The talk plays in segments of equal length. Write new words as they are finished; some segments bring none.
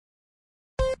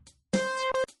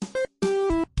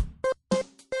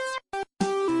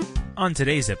On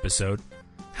today's episode,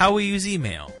 how we use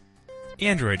email,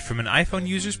 Android from an iPhone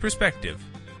user's perspective,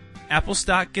 Apple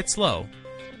stock gets low,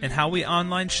 and how we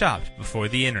online shopped before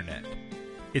the internet.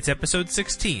 It's episode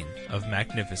 16 of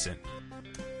Magnificent.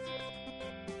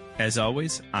 As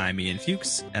always, I'm Ian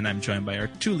Fuchs, and I'm joined by our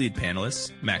two lead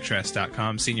panelists,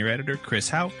 MacTrash.com senior editor Chris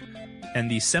Houck, and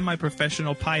the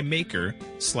semi-professional pie maker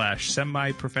 /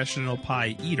 semi-professional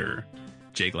pie eater,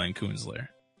 J. Glenn Kunzler.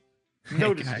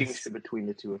 No distinction between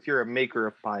the two. If you're a maker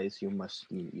of pies, you must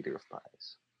be an eater of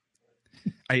pies.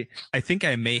 I think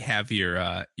I may have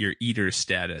your eater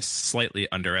status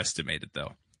slightly underestimated,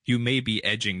 though. You may be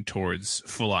edging towards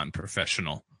full-on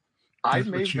professional. I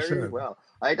may very well.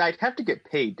 I'd have to get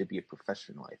paid to be a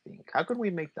professional, I think. How could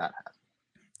we make that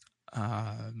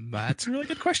happen? That's a really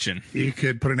good question. You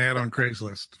could put an ad on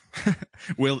Craigslist.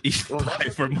 We'll eat pie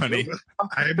for money.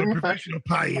 I'm a professional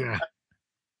pie eater.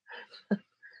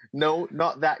 No,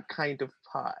 not that kind of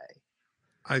pie.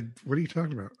 What are you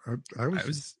talking about? I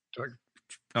was talking.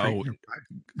 Oh,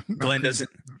 Glenn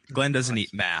doesn't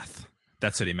eat math.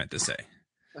 That's what he meant to say.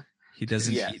 He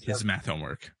doesn't eat his math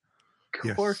homework.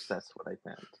 Of course, that's what I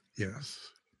meant. Yes.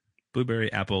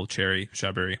 Blueberry, apple, cherry,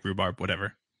 strawberry, rhubarb,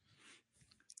 whatever.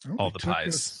 All the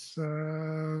pies.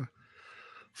 Us,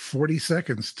 40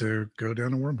 seconds to go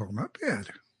down a wormhole. Not bad.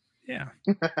 Yeah.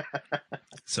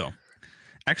 So,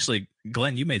 actually,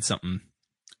 Glenn, you made something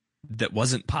that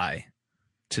wasn't pie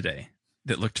today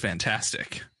that looked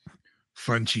fantastic.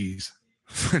 Fun cheese.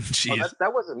 Fun cheese. Oh,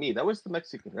 that wasn't me. That was the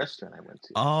Mexican restaurant I went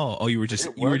to. Oh, you were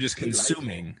just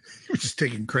consuming. You were just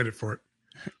taking credit for it.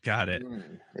 Got it.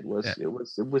 It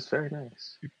was very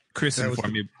nice. Chris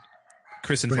informed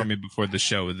me before the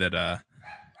show that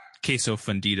queso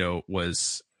fundido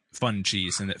was fun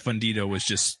cheese, and that fundido was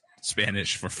just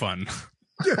Spanish for fun.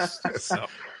 Yes. So,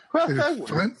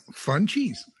 fun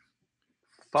cheese.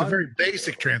 It's a very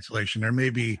basic translation. There may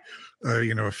be,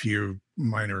 a few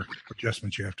minor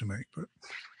adjustments you have to make, but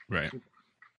right.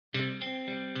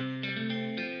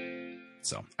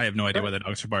 So I have no idea why the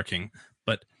dogs are barking,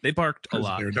 but they barked a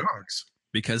lot. They're dogs.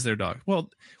 Because they're dogs. Well,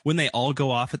 when they all go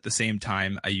off at the same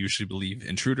time, I usually believe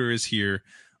intruder is here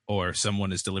or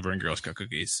someone is delivering Girl Scout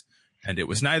cookies, and it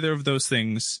was neither of those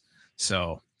things.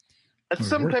 So that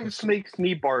sometimes makes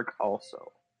me bark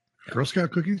also. Girl Scout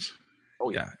cookies?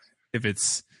 Oh yeah. If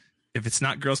it's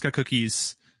not Girl Scout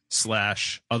cookies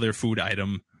 / other food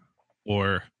item,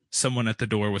 or someone at the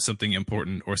door with something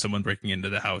important, or someone breaking into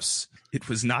the house, it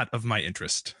was not of my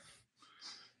interest.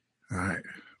 All right.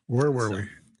 Where were we?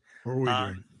 What were we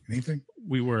doing? Anything?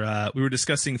 We were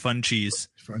discussing fun cheese.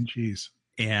 Fun cheese.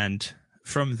 And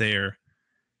from there,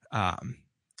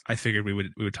 I figured we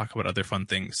would talk about other fun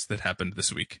things that happened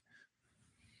this week.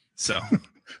 So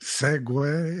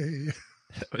segue.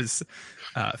 That was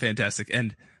fantastic,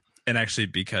 and actually,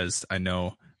 because I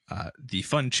know the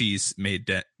fun cheese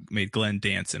made Glenn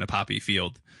dance in a poppy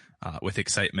field with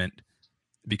excitement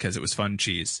because it was fun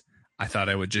cheese, I thought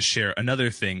I would just share another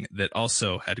thing that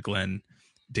also had Glenn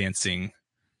dancing,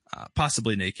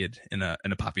 possibly naked in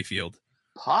a poppy field.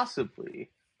 Possibly.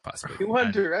 You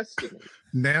underestimate.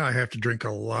 Now I have to drink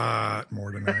a lot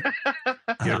more tonight.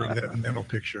 Get rid of that mental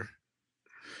picture.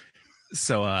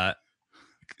 So,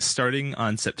 starting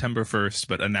on September 1st,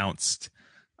 but announced,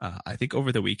 I think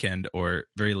over the weekend or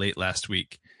very late last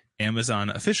week, Amazon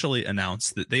officially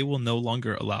announced that they will no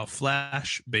longer allow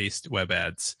Flash-based web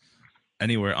ads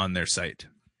anywhere on their site.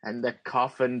 And the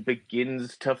coffin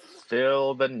begins to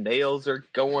fill. The nails are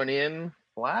going in.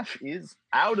 Flash is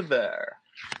out of there.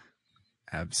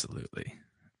 Absolutely.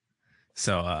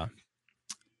 So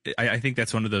I think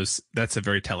that's that's a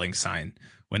very telling sign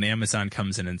when Amazon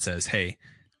comes in and says, hey,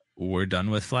 we're done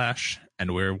with Flash,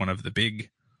 and we're one of the big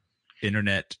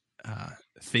internet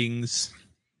things,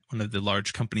 one of the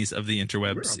large companies of the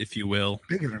interwebs, if you will.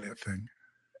 Big internet thing.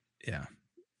 Yeah.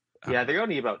 Yeah, they're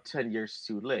only about 10 years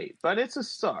too late, but it's a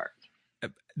start.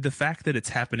 The fact that it's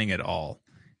happening at all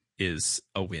is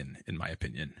a win, in my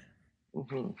opinion.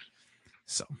 Mm-hmm.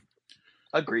 So.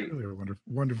 Agreed. Really a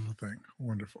wonderful thing.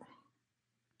 Wonderful.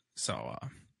 So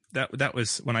that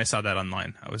was, when I saw that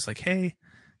online, I was like, hey,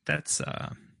 that's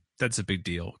a big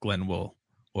deal. Glenn will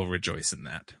rejoice in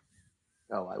that.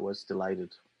 Oh, I was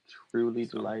delighted. Truly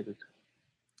delighted.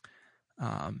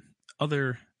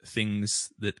 Other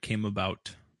things that came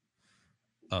about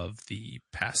of the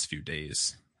past few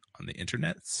days on the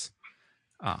internets.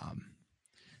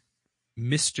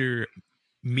 Mr.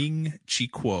 Ming Chi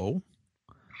Kuo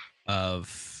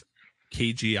of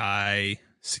KGI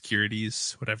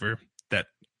Securities, whatever, that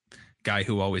guy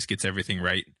who always gets everything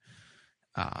right,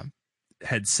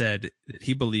 had said that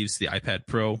he believes the iPad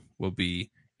Pro will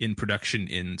be in production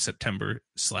in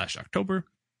September/October.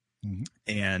 Mm-hmm.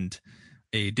 And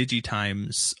a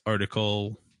DigiTimes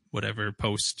article, whatever,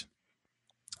 post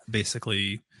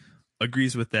basically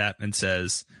agrees with that and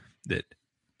says that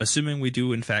assuming we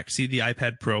do in fact see the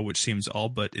iPad Pro, which seems all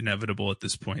but inevitable at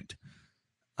this point,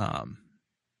 all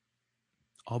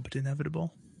but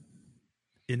inevitable,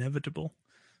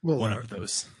 well, one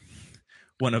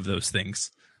of those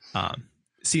things,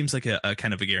 seems like a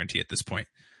kind of a guarantee at this point.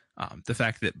 The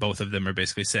fact that both of them are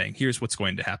basically saying, here's what's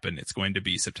going to happen. It's going to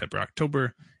be September,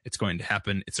 October. It's going to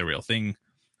happen. It's a real thing.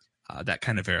 That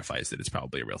kind of verifies that it's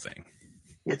probably a real thing.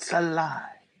 It's alive.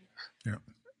 Yeah.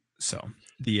 So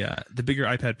the bigger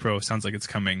iPad Pro sounds like it's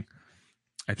coming.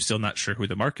 I'm still not sure who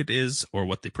the market is or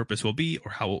what the purpose will be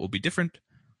or how it will be different,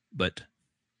 but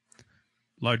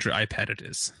larger iPad it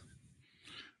is.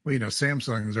 Well,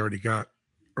 Samsung has already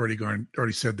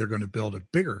said they're going to build a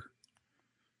bigger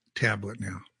tablet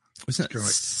now. Wasn't it like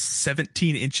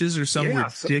 17 inches or some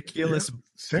ridiculous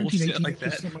 17, 18 like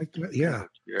that? Something like that. Yeah.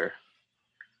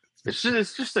 It's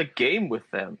just a game with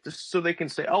them, just so they can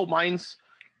say, "Oh, mine's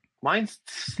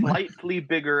slightly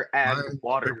bigger and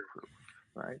waterproof."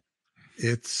 Right?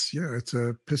 It's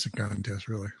a pissing contest,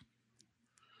 really.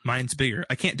 Mine's bigger.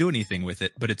 I can't do anything with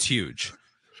it, but it's huge.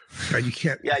 You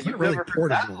can't. Yeah, you've really never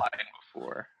heard that line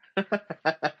before.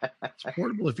 It's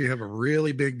portable if you have a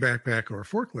really big backpack or a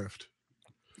forklift.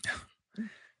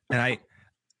 And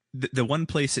the one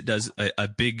place it does a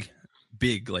big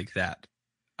like that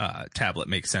tablet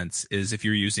makes sense is if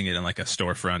you're using it in like a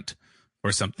storefront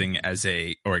or something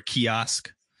or a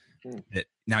kiosk. That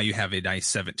now you have a nice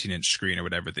 17-inch screen or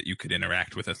whatever that you could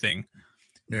interact with a thing.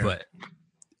 Yeah. But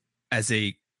as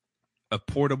a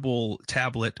portable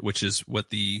tablet, which is what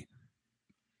the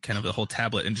kind of the whole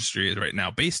tablet industry is right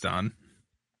now based on,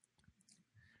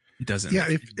 it doesn't. Yeah,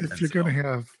 if you're going to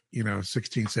have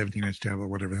 16, 17-inch tablet,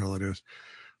 whatever the hell it is,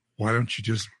 why don't you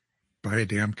just buy a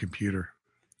damn computer?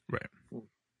 Right.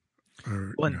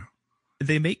 Or,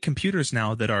 they make computers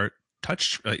now that are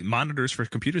monitors for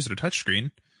computers that are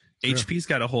touchscreen. Yeah. HP's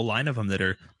got a whole line of them that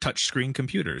are touchscreen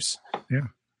computers. Yeah.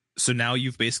 So now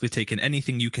you've basically taken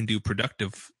anything you can do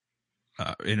productive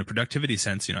in a productivity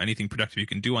sense, anything productive you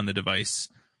can do on the device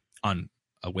on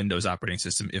a Windows operating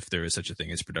system, if there is such a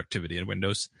thing as productivity in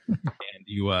Windows, and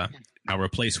you now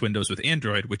replace Windows with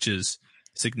Android, which is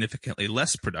significantly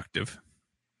less productive.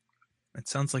 It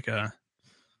sounds like a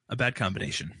bad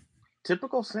combination.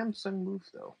 Typical Samsung move,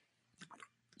 though.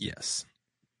 Yes.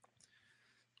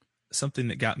 Something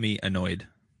that got me annoyed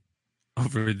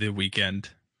over the weekend,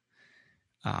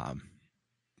 and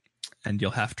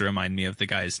you'll have to remind me of the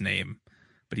guy's name,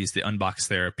 but he's the Unbox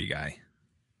Therapy guy.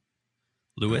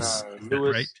 Lewis,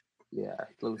 right? Yeah,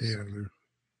 Lewis.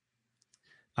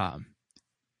 Yeah.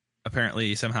 Apparently,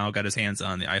 he somehow got his hands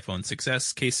on the iPhone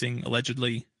 6S casing,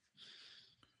 allegedly,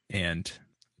 and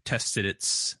tested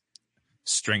its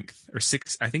strength,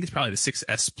 I think it's probably the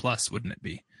 6S Plus, wouldn't it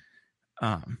be?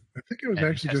 I think it was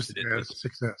actually just the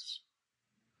 6S.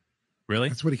 Really?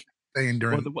 That's what he kept saying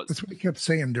that's what he kept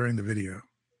saying during the video.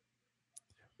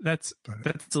 That's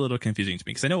a little confusing to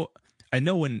me because I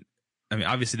know when. I mean,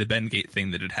 obviously the Bendgate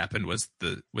thing that had happened was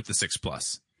with the 6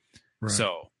 Plus. Right.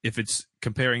 So if it's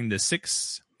comparing the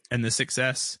 6 and the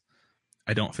 6S,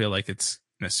 I don't feel like it's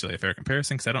necessarily a fair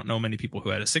comparison because I don't know many people who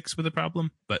had a 6 with a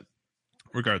problem. But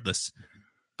regardless,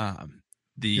 I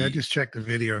just checked the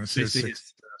video and it says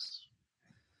 6S.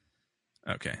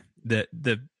 Okay.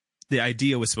 The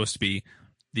idea was supposed to be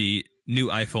the new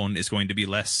iPhone is going to be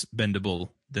less bendable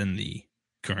than the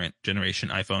current generation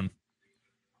iPhone,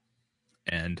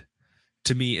 and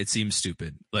to me, it seems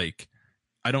stupid. Like,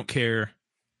 I don't care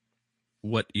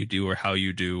what you do or how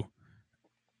you do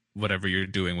whatever you're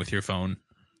doing with your phone.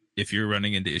 If you're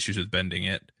running into issues with bending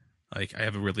it, like, I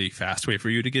have a really fast way for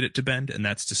you to get it to bend, and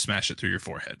that's to smash it through your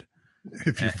forehead.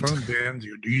 If your phone bends,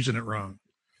 you're using it wrong.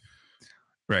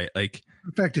 Right. Like,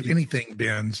 in fact, if anything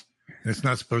bends, and it's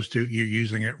not supposed to, you're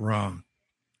using it wrong.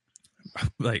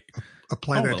 Like,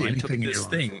 apply that to anything in your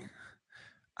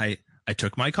life. I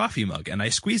took my coffee mug and I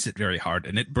squeezed it very hard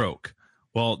and it broke.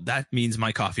 Well, that means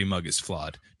my coffee mug is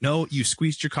flawed. No, you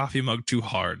squeezed your coffee mug too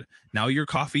hard. Now your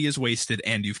coffee is wasted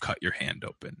and you've cut your hand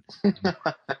open.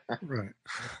 Right.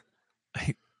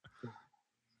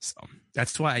 So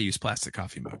that's why I use plastic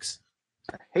coffee mugs.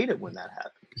 I hate it when that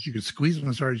happens. Because you can squeeze them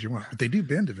as hard as you want, but they do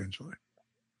bend eventually.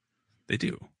 They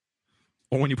do.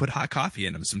 Or when you put hot coffee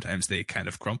in them, sometimes they kind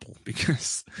of crumple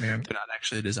because they're not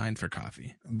actually designed for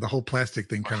coffee. The whole plastic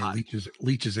thing kind of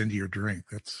leaches into your drink.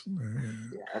 That's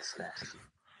that's nasty.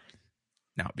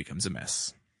 Now it becomes a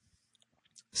mess.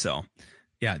 So,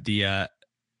 yeah, the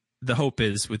the hope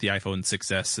is with the iPhone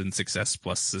 6s and 6s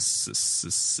Plus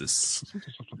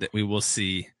that we will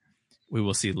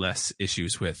see less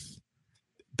issues with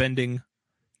bending.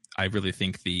 I really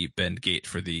think the bend gate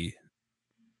for the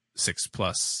 6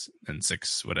 Plus and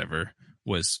 6 whatever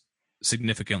was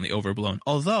significantly overblown.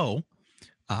 Although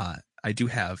I do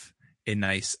have a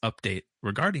nice update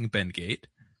regarding bend gate.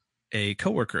 A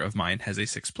coworker of mine has a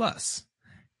 6 Plus,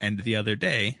 and the other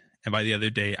day, and by the other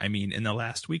day I mean in the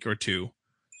last week or two,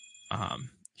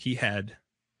 he had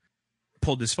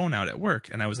pulled his phone out at work,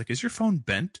 and I was like, "Is your phone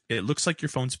bent? It looks like your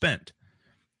phone's bent,"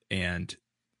 and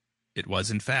it was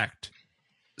in fact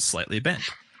slightly bent.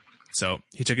 So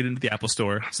he took it into the Apple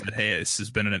store, said, "Hey, this has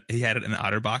been he had it in an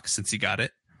OtterBox since he got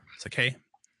it." It's like, "Hey,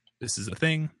 this is a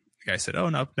thing." The guy said, "Oh,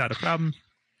 no, not a problem."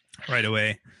 Right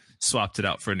away, swapped it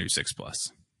out for a new 6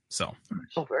 Plus. So,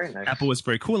 very nice. Apple was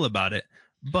very cool about it,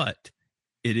 but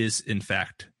it is in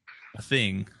fact a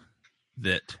thing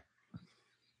that,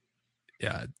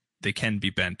 yeah, they can be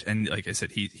bent. And like I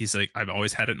said, he's like, "I've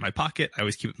always had it in my pocket. I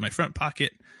always keep it in my front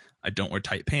pocket. I don't wear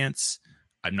tight pants.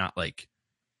 I'm not like,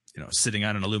 sitting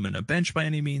on an aluminum bench by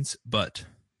any means, but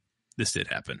this did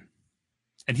happen."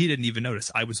 And he didn't even notice.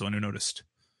 I was the one who noticed.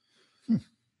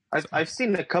 I've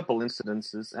seen a couple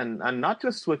incidences, and not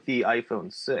just with the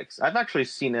iPhone 6. I've actually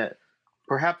seen it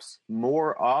perhaps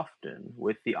more often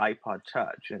with the iPod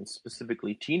Touch, and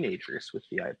specifically teenagers with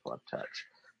the iPod Touch,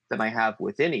 than I have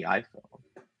with any iPhone.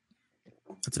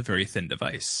 That's a very thin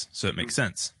device, so it makes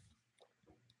sense.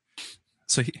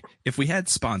 So if we had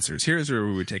sponsors, here's where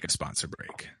we would take a sponsor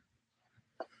break.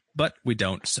 But we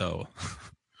don't, so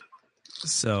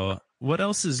what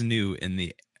else is new in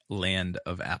the land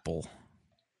of Apple?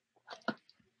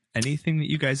 Anything that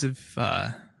you guys have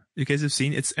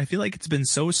seen? I feel like it's been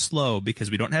so slow because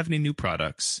we don't have any new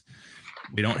products.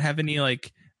 We don't have any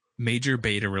like major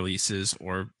beta releases,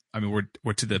 or I mean,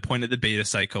 we're to the point of the beta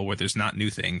cycle where there's not new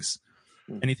things.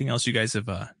 Anything else you guys have?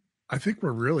 I think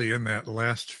we're really in that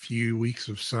last few weeks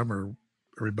of summer.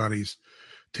 Everybody's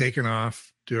taken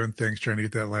off, doing things, trying to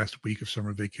get that last week of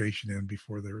summer vacation in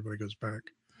before everybody goes back.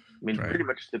 I mean, pretty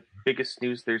much the biggest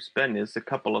news there's been is a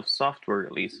couple of software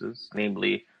releases,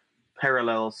 namely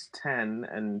Parallels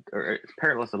 10 or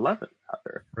Parallels 11,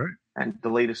 rather, right, and the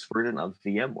latest version of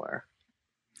VMware.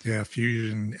 Yeah,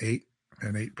 Fusion 8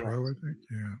 and 8 Pro, I think.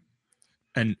 Yeah.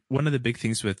 And one of the big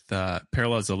things with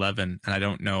Parallels 11, and I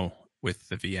don't know with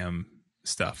the VM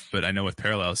stuff, but I know with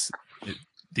Parallels,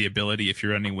 the ability, if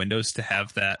you're running Windows, to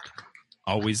have that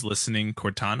always listening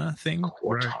Cortana thing.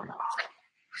 Right.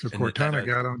 So Cortana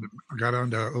got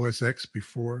onto OS X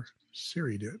before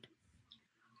Siri did.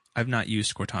 I've not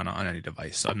used Cortana on any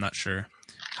device, so I'm not sure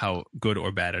how good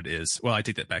or bad it is. Well, I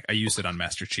take that back. I used it on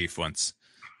Master Chief once,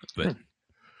 but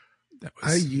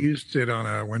I used it on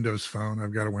a Windows phone.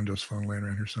 I've got a Windows phone laying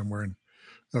around here somewhere, and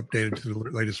updated to the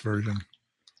latest version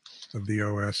of the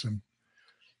OS, and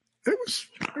it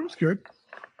was good.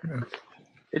 Yeah.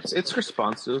 It's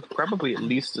responsive, probably at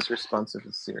least as responsive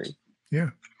as Siri. Yeah.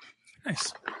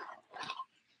 Nice.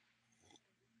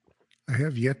 I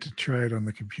have yet to try it on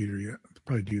the computer yet. I'll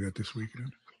probably do that this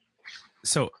weekend.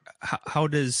 So how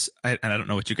does, and I don't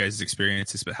know what you guys'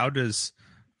 experience is, but how does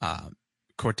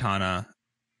Cortana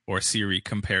or Siri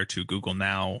compare to Google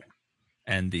Now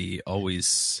and the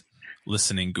always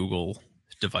listening Google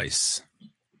device?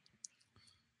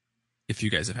 If you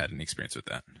guys have had any experience with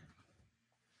that.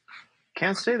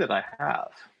 Can't say that I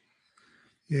have.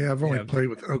 Yeah, I've only played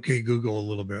with OK Google a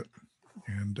little bit.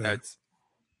 And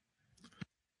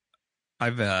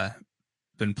I've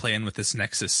been playing with this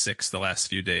Nexus 6 the last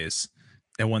few days.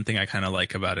 And one thing I kind of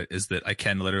like about it is that I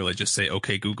can literally just say,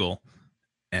 "Okay, Google."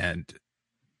 And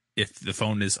if the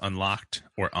phone is unlocked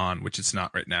or on, which it's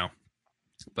not right now,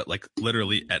 but like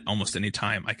literally at almost any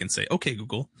time, I can say, "Okay,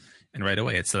 Google." And right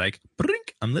away it's like,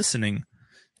 "Brink, I'm listening."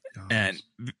 Nice. And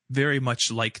very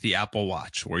much like the Apple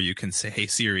Watch, where you can say, "Hey,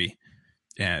 Siri,"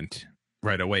 and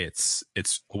right away it's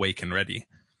awake and ready.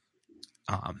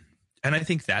 And I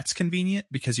think that's convenient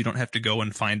because you don't have to go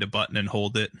and find a button and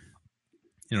hold it,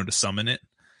 to summon it.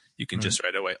 You can just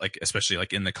right away, like, especially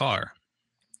like in the car,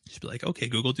 just be like, "Okay,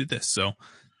 Google, do this." So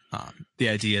the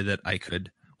idea that I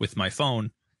could, with my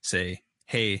phone, say,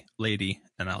 "Hey, lady,"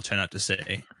 and I'll try not to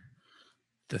say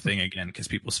the thing again because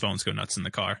people's phones go nuts in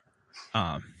the car.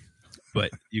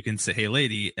 But you can say, "Hey,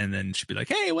 lady," and then she'd be like,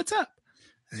 "Hey, what's up?"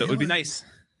 So it would be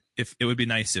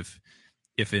nice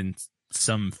if in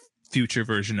some future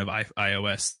version of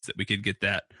iOS that we could get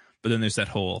that. But then there's that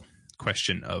whole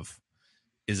question of,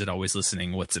 is it always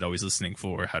listening? What's it always listening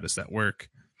for? How does that work?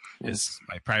 Is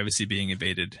my privacy being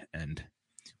invaded? And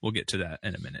we'll get to that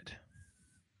in a minute.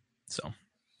 So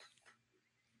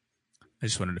I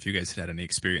just wondered if you guys had any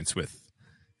experience with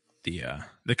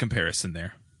the comparison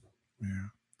there. Yeah.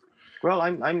 Well,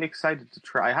 I'm excited to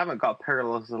try. I haven't got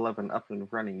Parallels 11 up and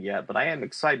running yet, but I am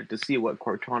excited to see what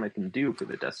Cortana can do for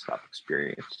the desktop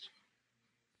experience.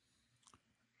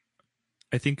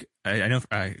 I think I know.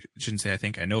 I shouldn't say I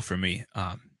think. I know for me,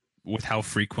 with how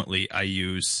frequently I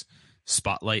use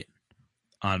Spotlight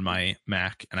on my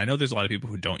Mac, and I know there's a lot of people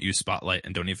who don't use Spotlight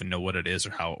and don't even know what it is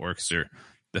or how it works, or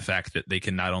the fact that they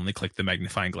can not only click the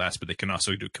magnifying glass, but they can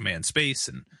also do Command Space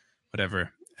and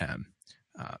whatever.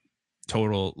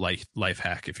 Total life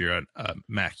hack if you're a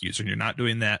Mac user and you're not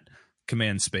doing that.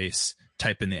 Command Space,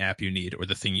 type in the app you need or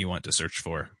the thing you want to search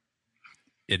for.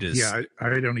 It is. Yeah,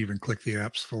 I don't even click the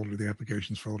apps folder, the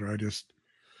applications folder. I just,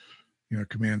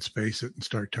 Command Space it and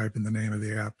start typing the name of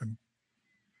the app. And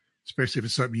especially if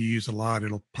it's something you use a lot,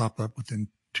 it'll pop up within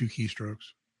 2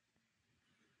 keystrokes.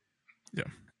 Yeah,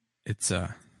 it's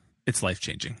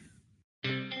life-changing.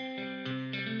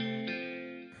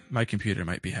 My computer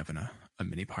might be having a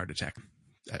mini heart attack.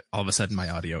 All of a sudden, my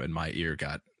audio in my ear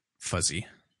got fuzzy.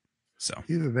 So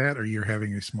either that or you're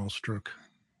having a small stroke.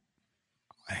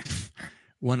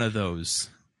 One of those.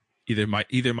 Either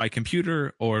my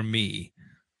computer or me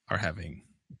are having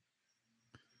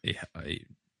a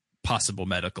possible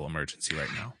medical emergency right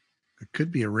now. It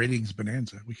could be a ratings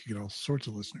bonanza. We could get all sorts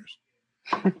of listeners.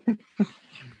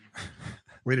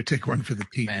 Way to take one for the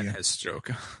team. Man has stroke.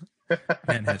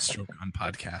 Man has stroke on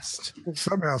podcast.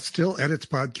 Somehow still edits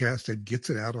podcast and gets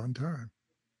it out on time.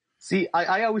 See,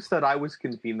 I always thought I was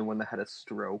going to be the one that had a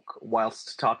stroke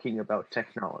whilst talking about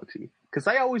technology. Because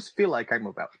I always feel like I'm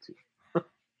about to.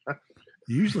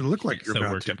 You usually look like you're so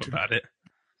about worked to. Up about it.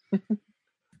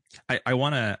 I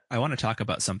want to talk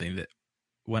about something that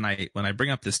when I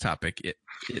bring up this topic, it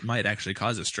might actually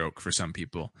cause a stroke for some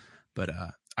people. But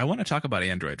I want to talk about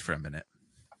Android for a minute.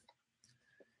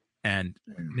 And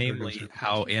namely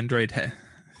how Android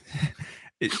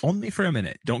it's only for a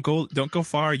minute. Don't go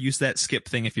far. Use that skip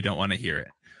thing if you don't want to hear it.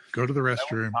 Go to the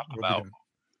restroom.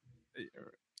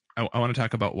 I want to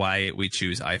talk about why we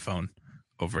choose iPhone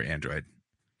over Android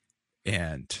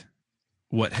and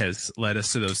what has led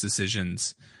us to those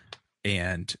decisions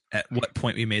and at what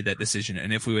point we made that decision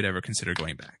and if we would ever consider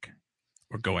going back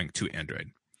or going to Android.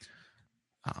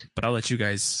 But I'll let you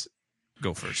guys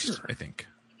go first, sure. I think.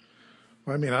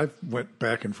 Well, I mean, I've went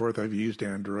back and forth. I've used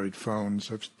Android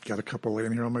phones. I've got a couple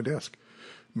laying here on my desk,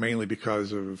 mainly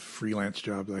because of freelance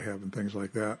jobs I have and things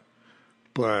like that.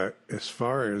 But as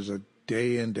far as a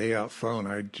day in, day out phone,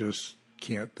 I just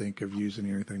can't think of using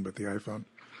anything but the iPhone.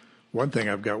 One thing,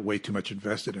 I've got way too much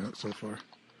invested in it so far.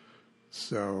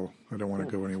 So I don't want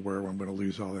to go anywhere where I'm going to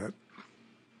lose all that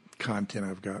content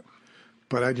I've got.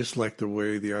 But I just like the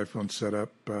way the iPhone's set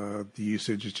up. The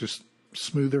usage is just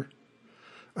smoother.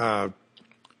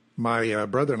 My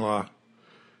brother-in-law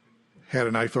had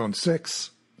an iPhone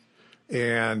 6,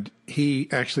 and he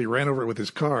actually ran over it with his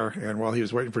car, and while he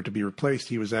was waiting for it to be replaced,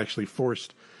 he was actually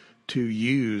forced to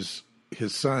use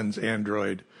his son's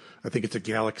Android. I think it's a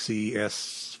Galaxy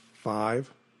S5,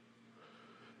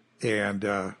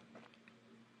 and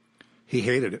he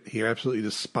hated it. He absolutely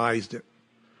despised it.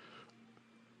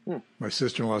 My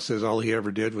sister-in-law says all he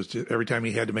ever did was just, every time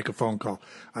he had to make a phone call,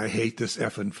 I hate this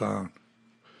effing phone.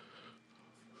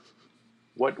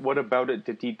 What about it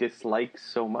did he dislike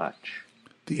so much?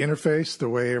 The interface, the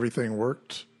way everything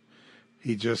worked.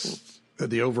 He just,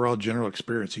 the overall general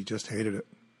experience, he just hated it.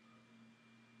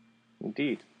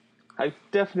 Indeed. I've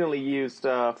definitely used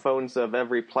phones of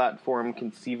every platform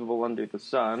conceivable under the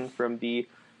sun, from the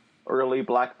early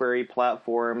BlackBerry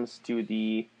platforms to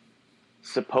the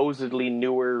supposedly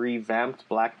newer revamped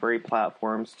BlackBerry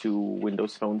platforms to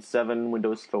Windows Phone 7,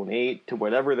 Windows Phone 8, to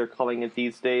whatever they're calling it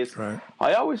these days. Right.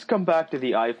 I always come back to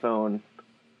the iPhone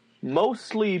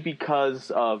mostly because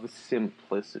of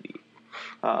simplicity.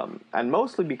 And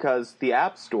mostly because the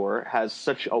App Store has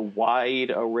such a wide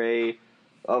array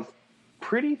of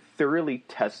pretty thoroughly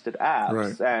tested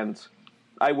apps. Right. And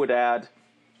I would add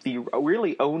the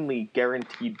really only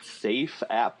guaranteed safe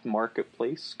app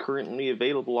marketplace currently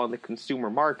available on the consumer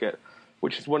market,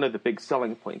 which is one of the big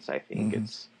selling points, I think. Mm-hmm.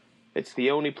 It's the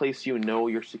only place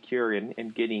you're secure in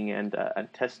getting and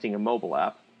testing a mobile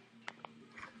app.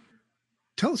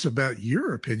 Tell us about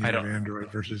your opinion of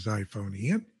Android versus iPhone,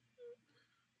 Ian.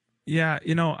 Yeah,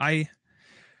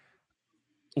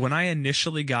 when I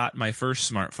initially got my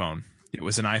first smartphone, it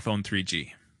was an iPhone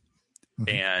 3G. Mm-hmm.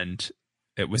 And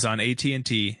it was on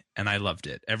AT&T, and I loved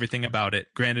it. Everything about it.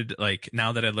 Granted, like,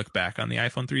 now that I look back on the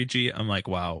iPhone 3G, I'm like,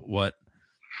 wow, what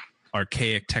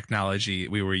archaic technology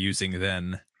we were using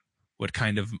then. What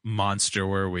kind of monster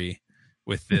were we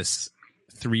with this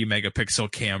 3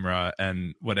 megapixel camera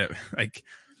and whatever, like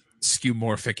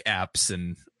skeuomorphic apps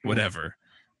and whatever.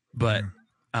 But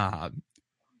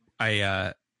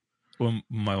when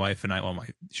my wife and I,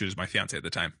 she was my fiance at the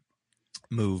time,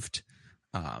 moved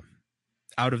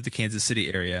out of the Kansas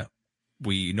City area,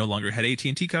 we no longer had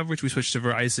AT&T coverage. We switched to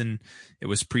Verizon. It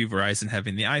was pre-Verizon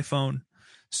having the iPhone.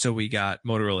 So we got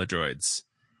Motorola Droids,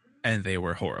 and they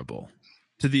were horrible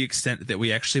to the extent that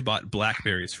we actually bought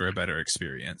Blackberries for a better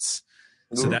experience.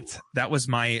 Ooh. So that was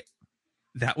my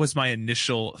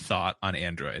initial thought on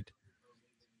Android.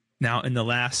 Now, in the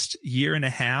last year and a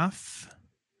half,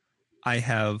 I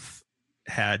have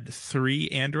had 3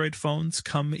 Android phones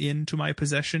come into my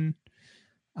possession.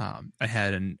 I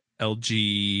had an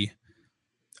LG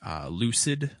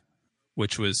Lucid,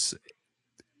 which was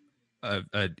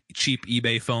a cheap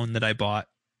eBay phone that I bought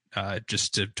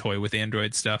just to toy with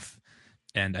Android stuff,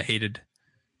 and I hated.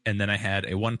 And then I had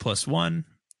a OnePlus One,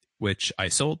 which I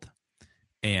sold,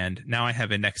 and now I have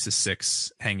a Nexus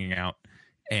 6 hanging out,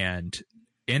 and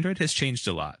Android has changed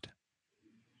a lot.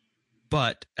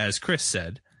 But as Chris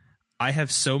said, I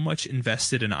have so much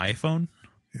invested in iPhone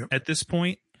at this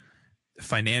point,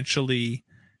 financially,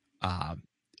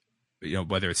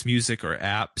 whether it's music or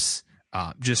apps,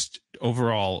 just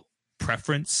overall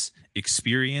preference,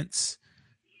 experience,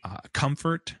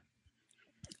 comfort,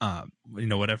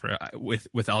 whatever,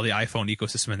 with all the iPhone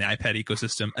ecosystem and the iPad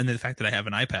ecosystem, and the fact that I have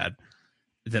an iPad,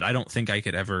 that I don't think I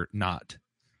could ever not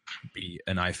be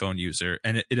an iPhone user.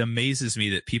 And it amazes me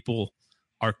that people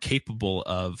are capable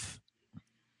of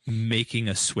making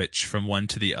a switch from one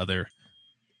to the other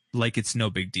like it's no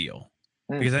big deal.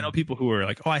 Because I know people who are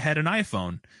like, oh, I had an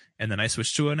iPhone, and then I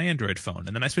switched to an Android phone,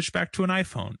 and then I switched back to an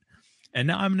iPhone, and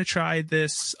now I'm going to try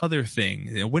this other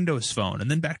thing, a Windows phone, and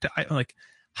then back to iPhone. Like,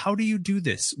 how do you do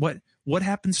this? What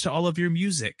happens to all of your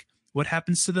music? What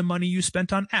happens to the money you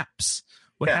spent on apps?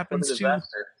 What happens to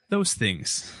those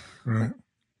things? Right.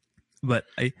 But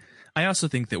I also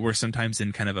think that we're sometimes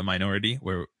in kind of a minority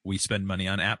where we spend money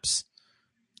on apps,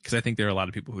 because I think there are a lot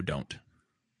of people who don't.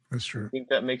 That's true. I think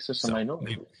that makes us a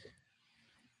minority.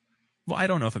 Well, I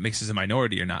don't know if it makes us a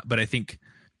minority or not, but I think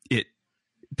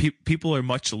people are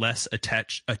much less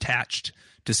attached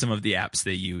to some of the apps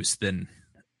they use than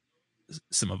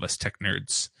some of us tech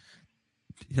nerds.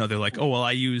 They're like, oh, well,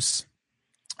 I use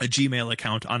a Gmail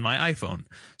account on my iPhone,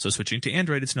 so switching to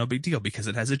Android, it's no big deal because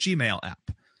it has a Gmail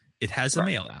app. It has a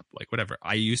mail app, like whatever.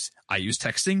 I use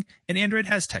texting, and Android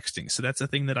has texting, so that's a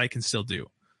thing that I can still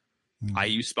do. I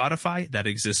use Spotify, that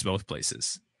exists both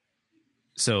places.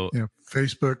 So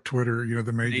Facebook, Twitter,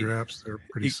 the major apps, they're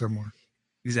pretty similar.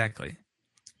 Exactly.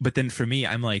 But then for me,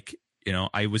 I'm like,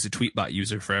 I was a Tweetbot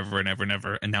user forever and ever and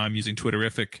ever, and now I'm using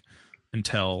Twitterrific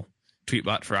until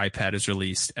Tweetbot for iPad is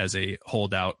released as a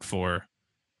holdout for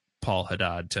Paul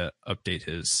Haddad to update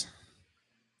his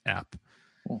app.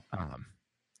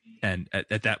 And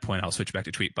at that point, I'll switch back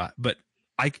to Tweetbot. But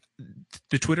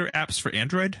the Twitter apps for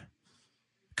Android,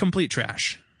 complete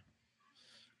trash.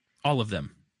 All of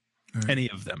them. Right. Any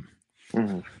of them.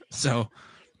 Mm-hmm. So,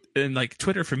 and like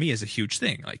Twitter for me is a huge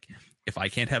thing. Like, if I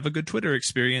can't have a good Twitter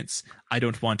experience, I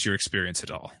don't want your experience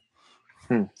at all.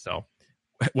 So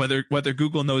whether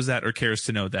Google knows that or cares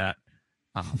to know that,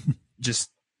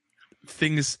 just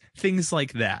things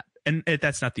like that. And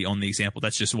that's not the only example.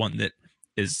 That's just one that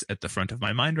is at the front of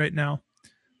my mind right now.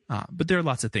 But there are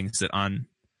lots of things that on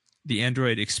the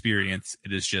Android experience,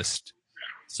 it is just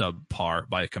subpar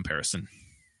by comparison.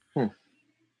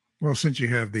 Well, since you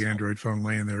have the Android phone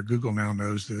laying there, Google now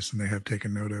knows this, and they have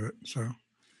taken note of it. So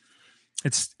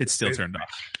it's still turned off.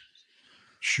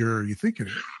 Sure, you think it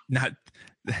is? Not.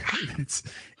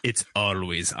 It's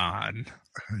always on.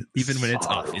 Even when it's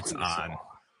off, it's on.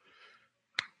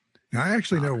 Now, I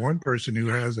actually know one person who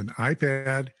has an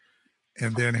iPad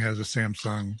and then has a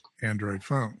Samsung Android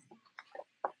phone.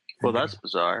 Well, that's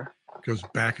bizarre. Goes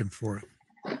back and forth.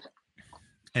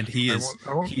 And he is.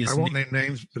 I won't name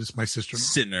names, but it's my sister-in-law.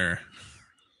 Sinner.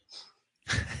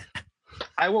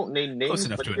 I won't name names,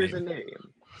 but here's a name.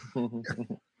 Of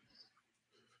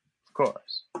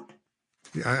course.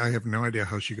 Yeah, I have no idea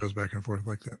how she goes back and forth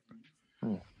like that.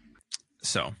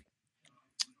 So,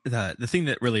 the thing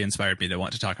that really inspired me to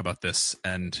want to talk about this,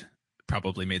 and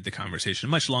probably made the conversation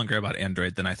much longer about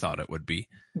Android than I thought it would be.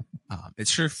 It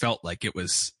sure felt like it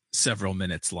was several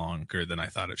minutes longer than I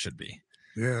thought it should be.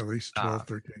 Yeah, at least 12,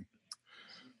 13.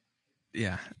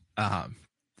 Yeah. But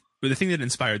the thing that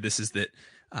inspired this is that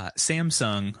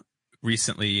Samsung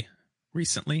recently,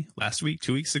 last week,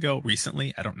 2 weeks ago,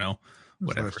 I don't know,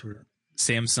 whatever.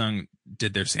 Samsung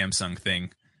did their Samsung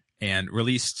thing and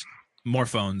released more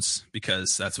phones,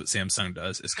 because that's what Samsung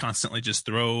does, is constantly just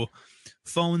throw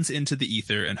phones into the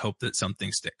ether and hope that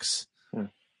something sticks.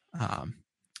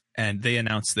 And they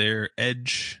announced their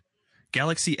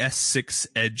Galaxy S6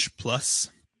 Edge Plus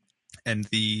and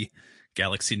the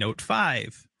Galaxy Note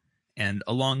 5. And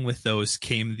along with those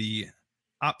came the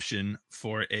option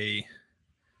for a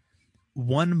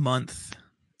 1-month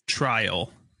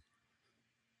trial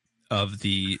of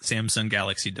the Samsung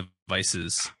Galaxy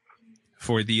devices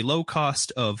for the low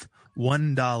cost of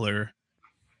 $1,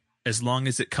 as long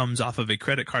as it comes off of a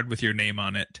credit card with your name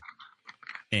on it.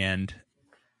 And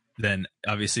then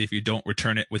obviously if you don't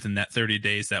return it within that 30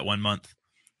 days, that 1 month,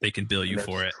 they can bill you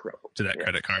for it to that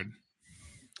credit card.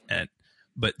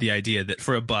 But the idea that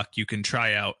for $1 you can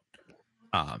try out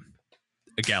a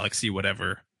Galaxy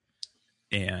whatever,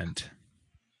 and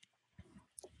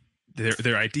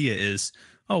their idea is,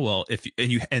 oh well,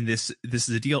 this is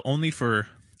a deal only for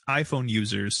iPhone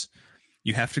users.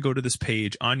 You have to go to this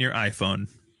page on your iPhone.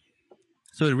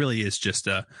 So it really is just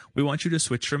we want you to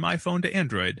switch from iPhone to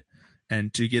Android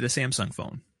and to get a Samsung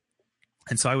phone.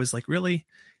 And so I was like, really?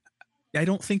 I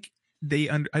don't think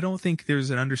there's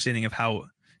an understanding of how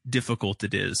difficult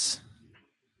it is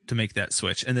to make that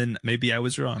switch. And then maybe I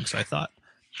was wrong. So I thought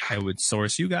I would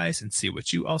source you guys and see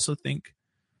what you also think.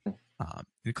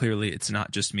 Clearly, it's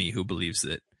not just me who believes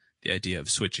that the idea of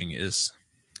switching is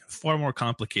far more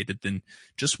complicated than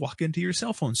just walk into your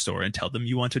cell phone store and tell them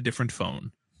you want a different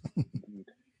phone.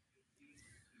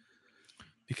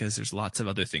 Because there's lots of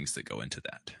other things that go into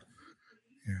that.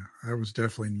 Yeah, I was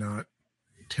definitely not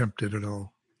tempted at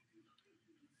all.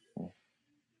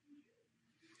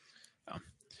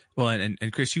 Well,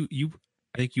 and Chris, you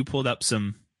I think you pulled up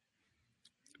some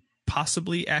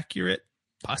possibly accurate,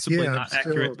 possibly not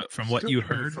accurate, but from what you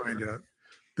heard. Find out.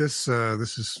 This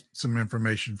is some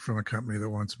information from a company that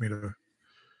wants me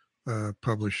to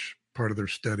publish part of their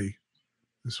study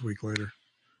this week later.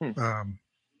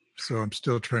 So I'm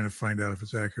still trying to find out if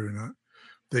it's accurate or not.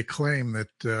 They claim that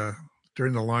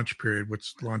during the launch period,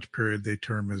 which launch period they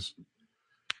term as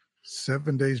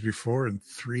 7 days before and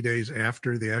 3 days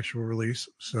after the actual release,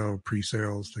 so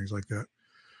pre-sales, things like that.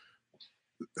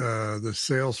 The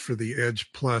sales for the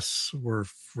Edge Plus were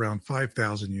around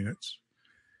 5,000 units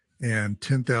and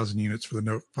 10,000 units for the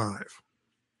Note 5.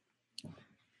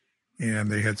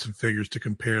 And they had some figures to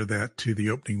compare that to the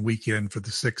opening weekend for the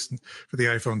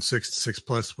iPhone 6 to 6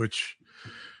 Plus, which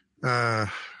I'm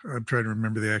trying to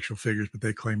remember the actual figures, but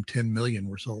they claimed 10 million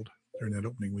were sold during that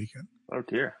opening weekend. Oh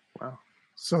dear! Wow.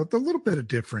 So a little bit of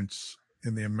difference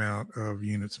in the amount of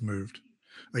units moved.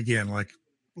 Again, like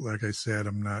I said,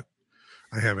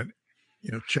 I haven't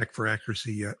checked for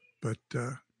accuracy yet, but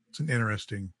it's an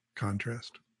interesting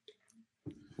contrast.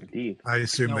 Indeed. I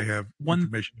assume they have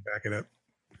information to back it up.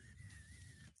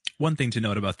 One thing to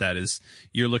note about that is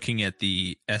you're looking at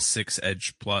the S6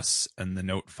 Edge Plus and the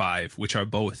Note 5, which are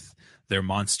both their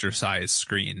monster-sized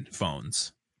screen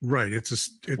phones. Right.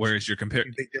 Whereas you're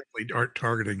comparing, they definitely aren't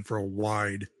targeting for a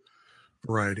wide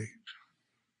variety.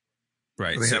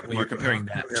 Right. So when you're comparing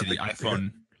that to the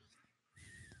iPhone.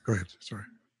 Go ahead. Sorry.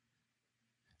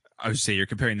 I would say you're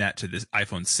comparing that to the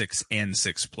iPhone 6 and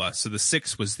 6 Plus. So the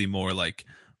 6 was the more like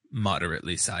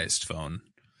moderately sized phone,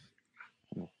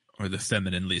 or the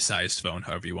femininely sized phone,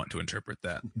 however you want to interpret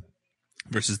that,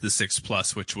 versus the 6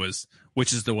 Plus, which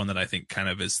is the one that I think kind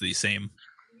of is the same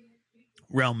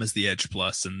realm as the Edge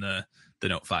Plus and the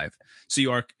Note 5. So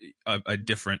you are a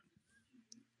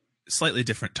slightly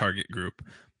different target group,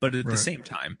 but at the same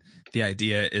time, the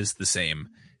idea is the same.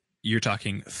 You're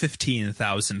talking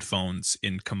 15,000 phones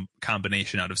in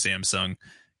combination out of Samsung,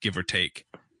 give or take,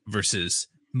 versus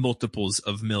multiples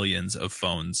of millions of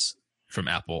phones from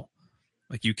Apple.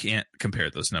 Like, you can't compare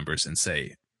those numbers and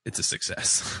say it's a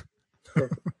success.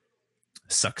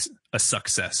 A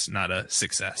success, not a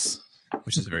success,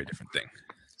 which is a very different thing.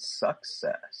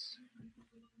 Success.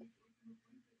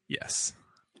 Yes.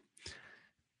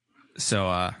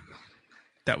 So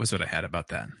that was what I had about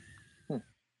that.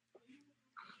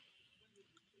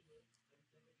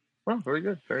 Well, very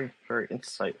good. Very, very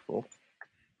insightful.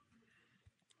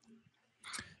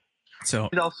 So,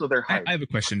 and also their I have a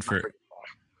question for.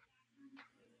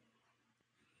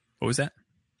 What was that?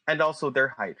 And also their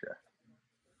Hydra.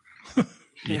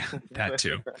 Yeah, that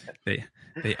too.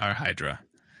 They are Hydra.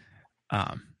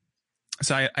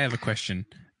 So I have a question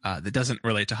that doesn't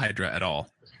relate to Hydra at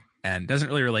all, and doesn't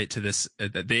really relate to this.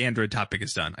 The Android topic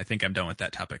is done. I think I'm done with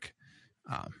that topic.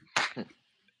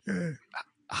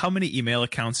 How many email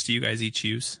accounts do you guys each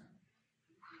use?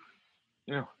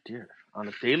 Oh dear. On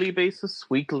a daily basis,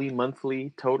 weekly,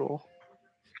 monthly, total?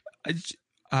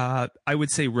 I would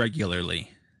say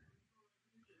regularly.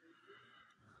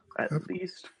 at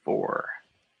least 4.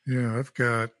 Yeah, I've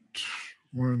got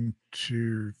 1,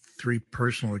 2, 3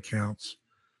 personal accounts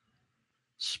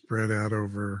spread out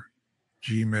over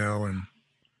Gmail and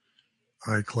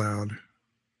iCloud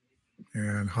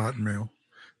and Hotmail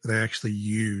that I actually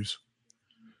use.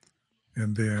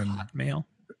 And then Hotmail?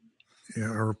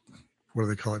 Yeah, or what do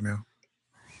they call it now?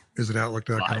 Is it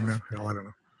Outlook.com now? Hell, I don't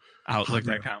know.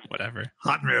 Outlook.com, whatever.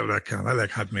 Hotmail.com. I like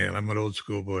Hotmail. I'm an old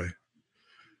school boy.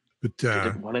 But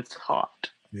when it's hot.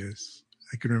 Yes.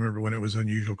 I can remember when it was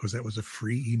unusual because that was a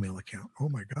free email account. Oh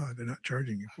my God, they're not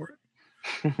charging you for it.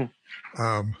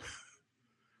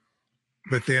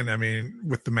 But then, I mean,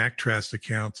 with the MacTrust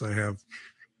accounts, I have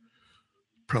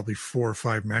probably 4 or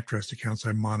 5 MacTrust accounts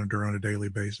I monitor on a daily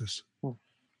basis.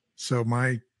 So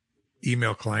my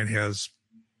email client has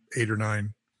 8 or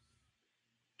 9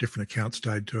 different accounts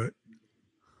tied to it.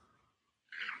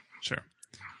 Sure.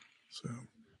 So,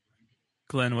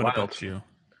 Glenn, what about you?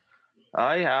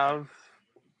 I have,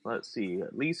 let's see,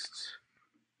 at least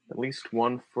 2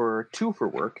 for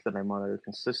work that I monitor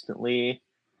consistently.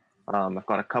 I've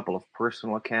got a couple of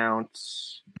personal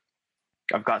accounts.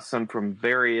 I've got some from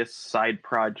various side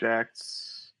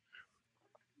projects.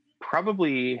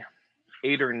 Probably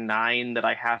 8 or 9 that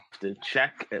I have to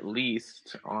check at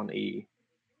least on a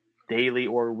daily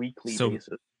or weekly basis.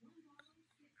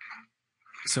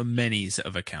 So many's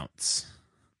of accounts.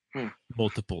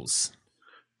 Multiples.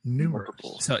 Numerous.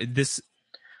 So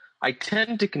I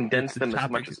tend to condense them as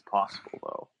much as possible,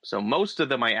 though. So most of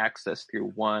them I access through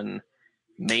one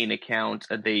main account,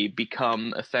 and they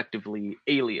become effectively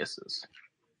aliases.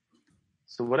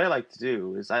 So what I like to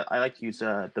do is I like to use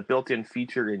the built-in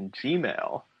feature in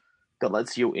Gmail that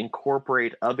lets you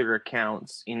incorporate other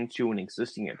accounts into an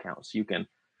existing account. So you can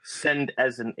send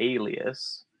as an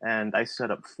alias, and I set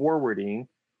up forwarding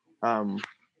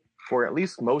for at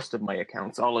least most of my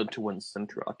accounts all into one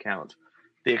central account.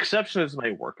 The exception is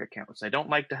my work accounts. I don't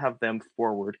like to have them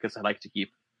forward because I like to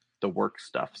keep the work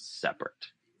stuff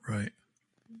separate. Right.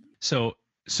 So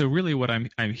really what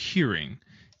I'm hearing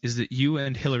is that you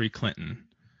and Hillary Clinton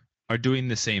are doing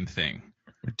the same thing,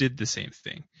 or did the same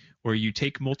thing, where you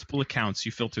take multiple accounts,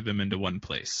 you filter them into one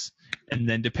place, and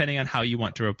then depending on how you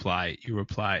want to reply, you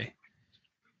reply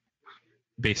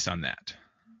based on that.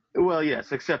 Well,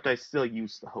 yes, except I still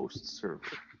use the host server.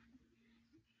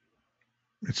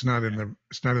 It's not in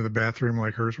the bathroom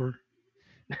like hers were.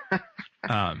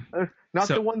 Not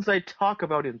the ones I talk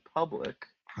about in public.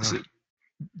 So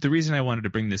the reason I wanted to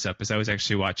bring this up is I was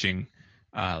actually watching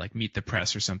like Meet the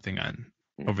Press or something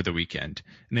over the weekend,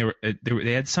 and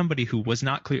they had somebody who was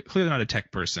not clearly not a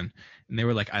tech person, and they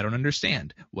were like, I don't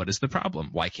understand. What is the problem?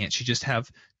 Why can't she just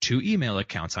have 2 email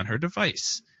accounts on her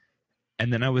device?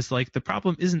 And then I was like, the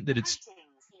problem isn't that it's...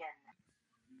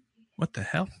 What the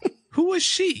hell? Who was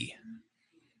she?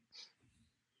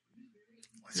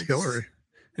 It's Hillary.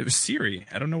 It was Siri.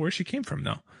 I don't know where she came from,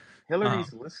 though.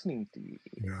 Hillary's listening to you.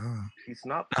 Yeah. She's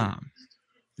not.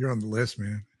 You're on the list,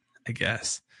 man. I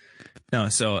guess. No,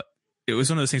 so it was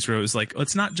one of those things where it was like,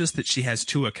 it's not just that she has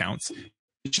 2 accounts.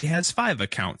 She has 5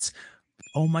 accounts.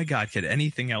 Oh my God, could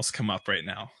anything else come up right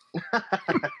now?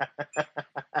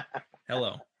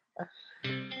 Hello.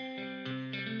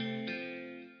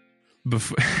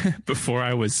 Before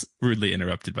I was rudely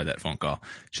interrupted by that phone call.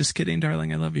 Just kidding,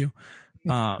 darling. I love you.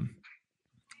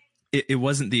 It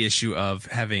wasn't the issue of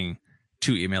having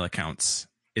 2 email accounts.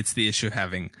 It's the issue of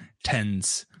having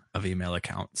tens of email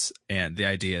accounts, and the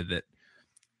idea that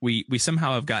we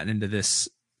somehow have gotten into this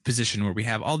position where we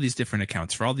have all these different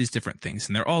accounts for all these different things,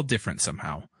 and they're all different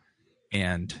somehow.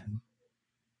 And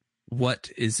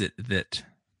what is it that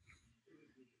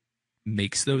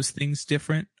makes those things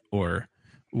different, or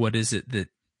what is it that,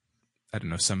 I don't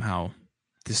know, somehow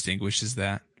distinguishes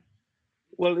that?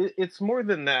 Well, it's more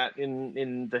than that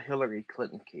in the Hillary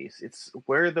Clinton case. It's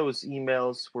where those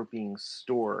emails were being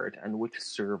stored and which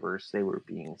servers they were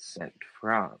being sent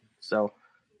from. So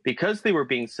because they were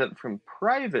being sent from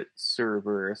private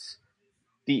servers,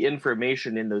 the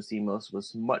information in those emails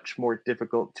was much more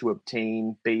difficult to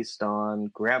obtain based on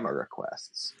grammar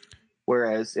requests.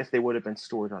 Whereas if they would have been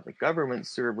stored on the government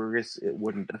servers, it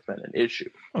wouldn't have been an issue.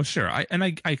 Oh, sure. I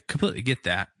completely get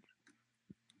that.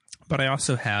 But I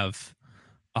also have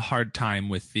a hard time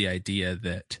with the idea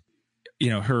that,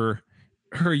 her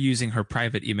using her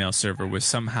private email server was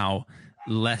somehow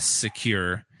less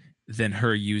secure than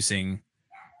her using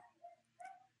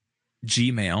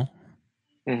Gmail,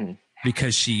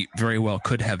 because she very well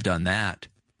could have done that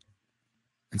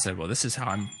and said, well, this is how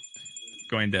I'm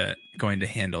going to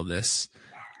handle this.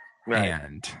 Right.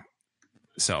 And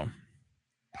so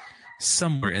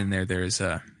somewhere in there's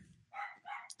a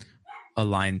a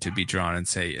line to be drawn and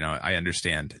say, I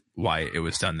understand why it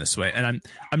was done this way. And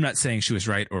I'm not saying she was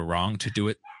right or wrong to do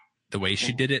it the way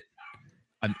she did it.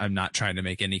 I'm not trying to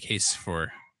make any case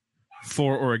for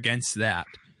or against that.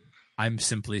 I'm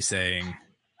simply saying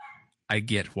I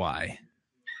get why.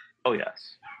 Oh,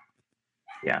 yes.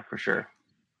 Yeah, for sure.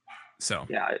 So,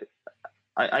 yeah,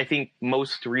 I think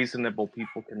most reasonable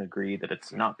people can agree that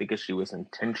it's not because she was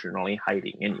intentionally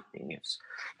hiding anything. It's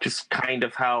just kind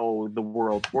of how the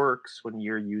world works when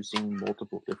you're using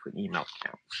multiple different email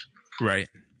accounts. Right.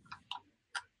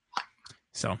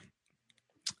 So,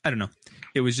 I don't know.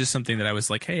 It was just something that I was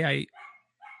like, hey,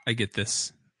 I get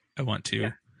this. I want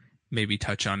to maybe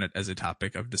touch on it as a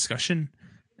topic of discussion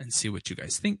and see what you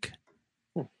guys think.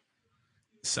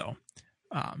 So,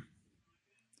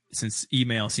 since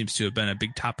email seems to have been a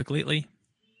big topic lately,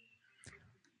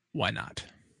 why not?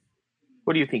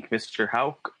 What do you think, Mr.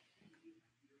 Hauk?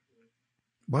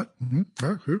 What?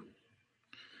 Mm-hmm. Who?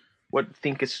 What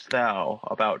thinkest thou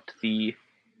about the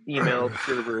email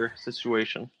server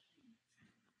situation?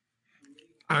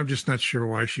 I'm just not sure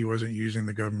why she wasn't using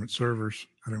the government servers.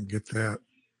 I don't get that.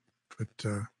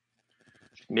 But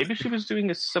maybe she was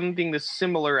doing something as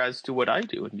similar as to what I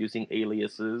do and using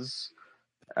aliases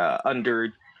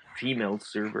under Gmail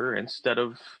server instead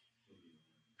of.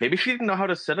 Maybe she didn't know how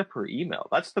to set up her email.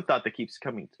 That's the thought that keeps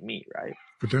coming to me, right?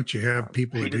 But don't you have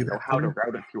people she that do didn't know that how for to you?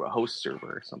 route it through a host server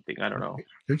or something. I don't know.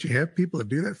 Don't you have people that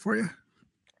do that for you?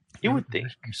 You would think.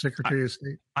 Secretary of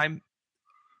State.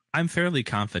 I'm fairly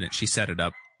confident she set it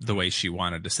up the way she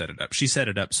wanted to set it up. She set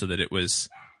it up so that it was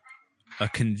a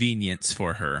convenience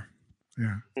for her.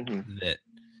 Yeah. Mm-hmm. That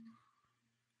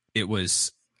it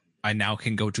was, I now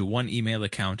can go to one email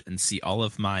account and see all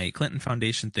of my Clinton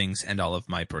Foundation things and all of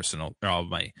my all of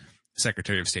my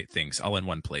Secretary of State things all in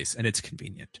one place. And it's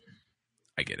convenient.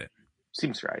 I get it.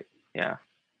 Seems right. Yeah.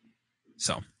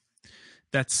 So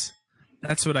that's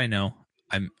what I know.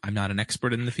 I'm not an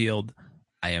expert in the field.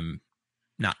 I am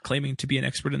not claiming to be an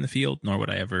expert in the field, nor would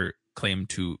I ever claim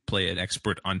to play an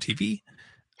expert on TV.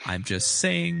 I'm just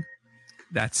saying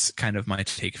that's kind of my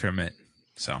take from it.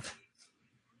 So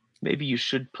maybe you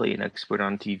should play an expert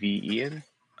on TV, Ian.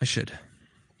 I should.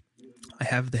 I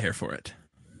have the hair for it.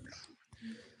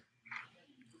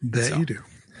 That you do.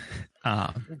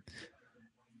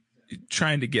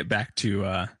 Trying to get back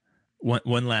to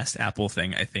one last Apple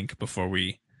thing, I think, before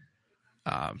we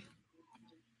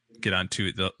get on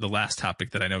to the last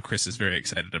topic that I know Chris is very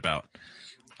excited about.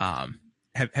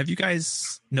 Have you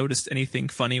guys noticed anything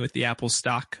funny with the Apple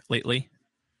stock lately?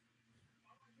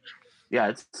 Yeah,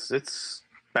 it's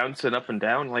bouncing up and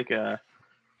down like a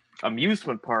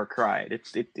amusement park ride.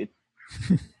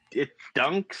 It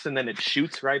dunks and then it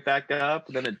shoots right back up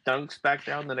and then it dunks back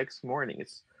down the next morning.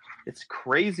 It's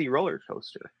crazy roller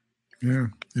coaster. Yeah,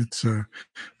 it's I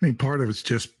mean, part of it's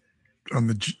just on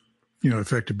the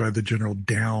affected by the general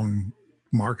down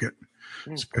market,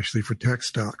 especially for tech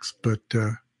stocks. But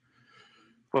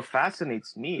what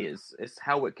fascinates me is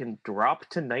how it can drop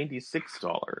to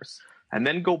 $96 and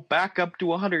then go back up to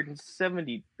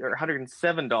 $170 or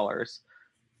 $107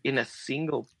 in a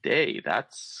single day.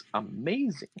 That's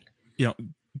amazing.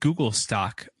 Google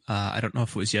stock, I don't know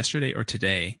if it was yesterday or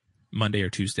today, Monday or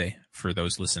Tuesday, for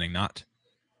those listening, not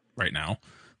right now.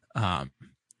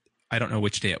 I don't know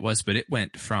which day it was, but it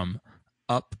went from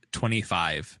up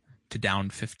 25 to down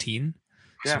 15.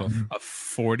 Yeah. So a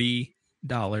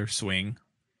 $40 swing.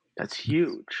 That's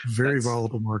huge. Very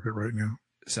volatile market right now.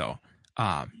 So,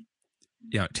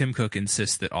 Tim Cook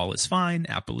insists that all is fine.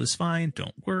 Apple is fine.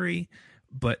 Don't worry.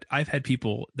 But I've had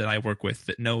people that I work with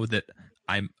that know that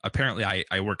I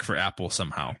work for Apple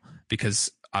somehow, because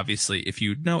obviously if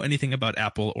you know anything about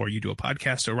Apple or you do a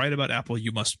podcast or write about Apple,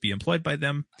 you must be employed by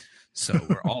them. So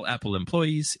we're all Apple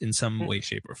employees in some way,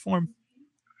 shape, or form.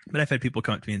 But I've had people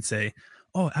come up to me and say,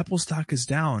 "Oh, Apple stock is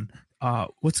down.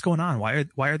 What's going on? Why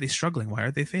are they struggling? Why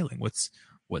are they failing?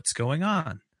 What's going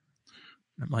on?"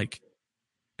 And I'm like,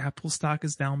 Apple stock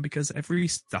is down because every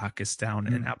stock is down,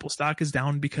 and Apple stock is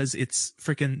down because it's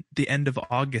freaking the end of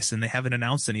August and they haven't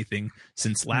announced anything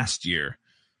since last year.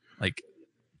 Like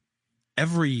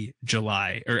every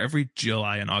July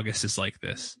and August is like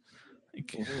this.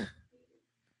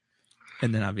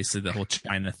 And then obviously the whole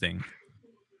China thing,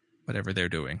 whatever they're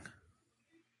doing,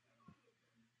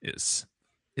 is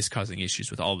causing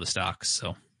issues with all the stocks.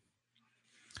 So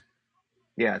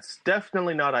yeah, it's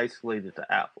definitely not isolated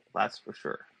to Apple. That's for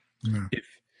sure. Yeah.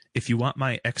 If you want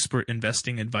my expert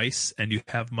investing advice and you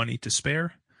have money to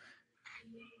spare,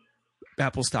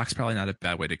 Apple stock's probably not a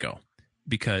bad way to go,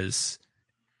 because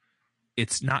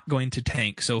it's not going to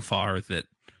tank so far that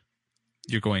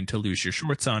you're going to lose your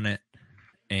shorts on it,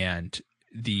 and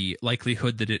the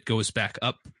likelihood that it goes back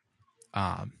up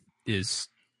is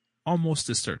almost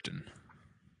as certain.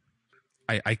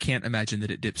 I can't imagine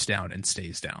that it dips down and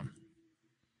stays down.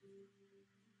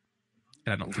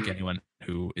 And I don't think anyone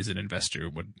who is an investor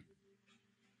would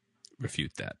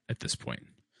refute that at this point.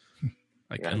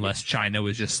 Like, unless China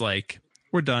was just like,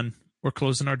 we're done. We're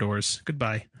closing our doors.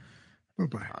 Goodbye.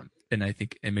 Bye-bye. And I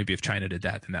think, and maybe if China did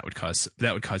that, then that would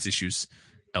cause issues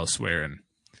elsewhere. And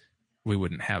we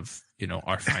wouldn't have,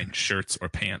 our fine shirts or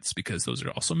pants because those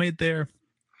are also made there.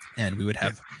 And we would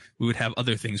have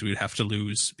other things we would have to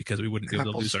lose because we wouldn't be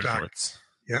able to lose our shorts.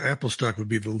 Yeah, Apple stock would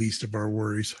be the least of our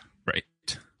worries. Right.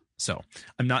 So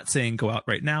I'm not saying go out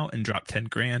right now and drop 10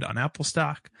 grand on Apple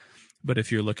stock, but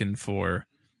if you're looking for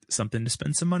something to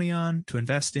spend some money on, to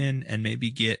invest in, and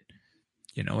maybe get,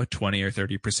 a 20 or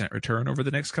 30% return over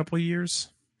the next couple of years,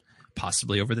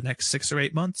 possibly over the next 6 or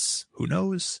 8 months, who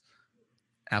knows?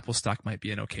 Apple stock might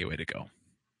be an okay way to go.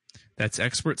 That's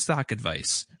expert stock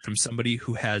advice from somebody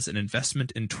who has an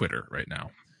investment in Twitter right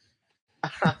now.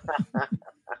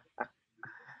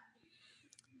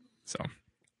 So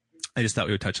I just thought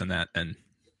we would touch on that and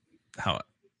how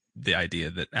the idea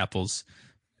that Apple's,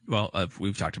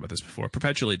 we've talked about this before,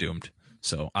 perpetually doomed.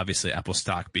 So obviously Apple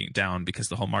stock being down because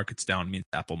the whole market's down means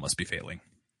Apple must be failing.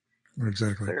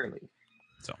 Exactly. Clearly.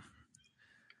 So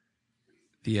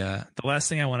the last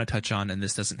thing I want to touch on, and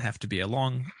this doesn't have to be a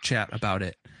long chat about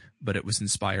it, but it was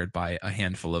inspired by a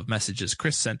handful of messages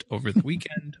Chris sent over the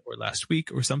weekend or last week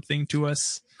or something to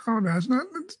us. Oh, no,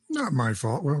 it's not my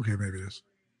fault. Well, okay, maybe it is.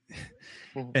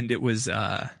 And it was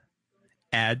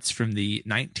ads from the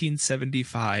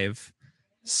 1975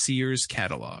 Sears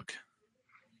catalog.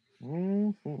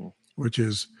 Mm-hmm. Which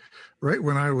is right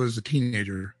when I was a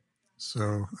teenager.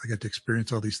 So I got to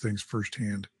experience all these things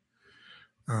firsthand.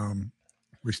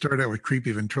 We started out with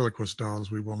creepy ventriloquist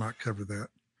dolls. We will not cover that.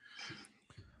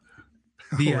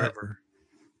 However,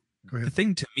 go ahead. The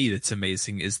thing to me that's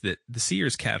amazing is that the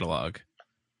Sears catalog,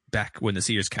 back when the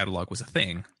Sears catalog was a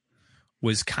thing,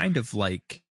 was kind of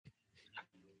like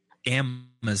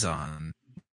Amazon,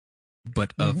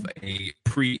 but of a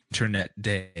pre-internet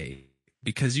day,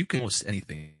 because you can post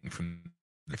anything from,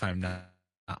 if I'm not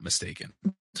mistaken.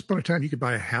 Once upon a time, you could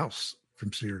buy a house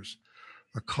from Sears,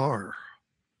 a car,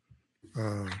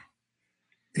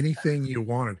 anything you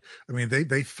wanted. I mean,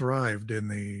 they thrived in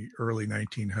the early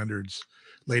 1900s,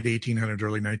 late 1800s,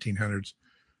 early 1900s,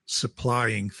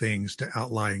 supplying things to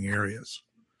outlying areas.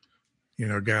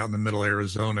 A guy out in the middle of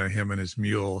Arizona, him and his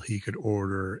mule, he could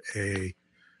order a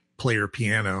player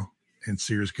piano and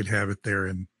Sears could have it there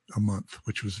in a month,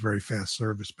 which was very fast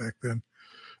service back then.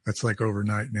 That's like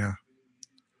overnight now.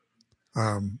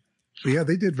 But yeah,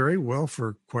 they did very well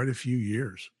for quite a few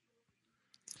years.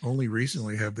 Only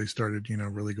recently have they started,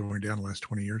 really going down the last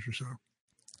 20 years or so.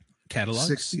 Catalogs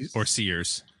 60s, or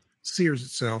Sears? Sears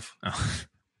itself, Oh.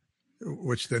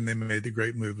 Which then they made the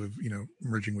great move of,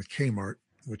 merging with Kmart,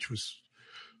 which was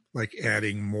like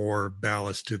adding more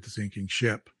ballast to the sinking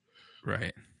ship.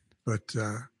 Right. But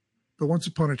once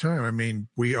upon a time, I mean,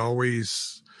 we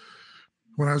always,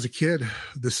 when I was a kid,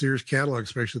 the Sears catalog,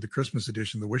 especially the Christmas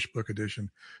edition, the Wish Book edition,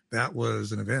 that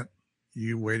was an event.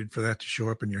 You waited for that to show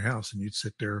up in your house and you'd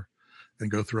sit there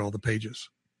and go through all the pages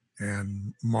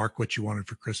and mark what you wanted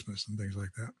for Christmas and things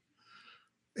like that.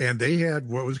 And they had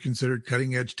what was considered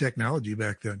cutting edge technology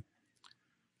back then.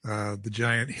 The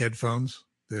giant headphones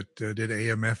that did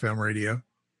AM, FM radio,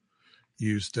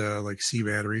 used like C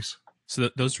batteries. So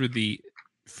those were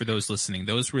for those listening,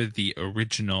 those were the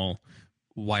original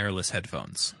wireless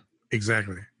headphones.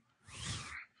 Exactly.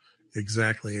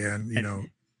 And,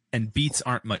 and Beats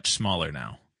aren't much smaller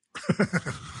now.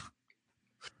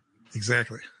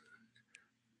 Exactly.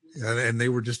 And they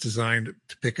were just designed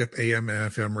to pick up AM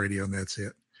and FM radio, and that's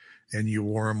it. And you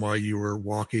wore them while you were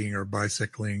walking or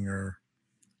bicycling, or,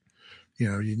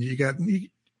 you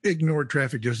ignored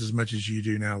traffic just as much as you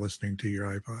do now listening to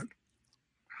your iPod.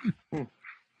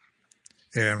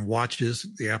 And watches,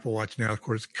 the Apple Watch now, of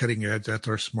course, cutting edge. That's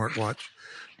our smartwatch.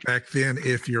 Back then,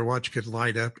 if your watch could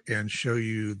light up and show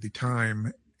you the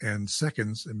time and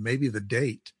seconds and maybe the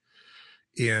date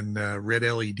in red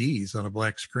LEDs on a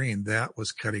black screen, that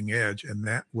was cutting edge, and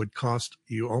that would cost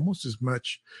you almost as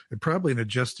much, and probably in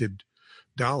adjusted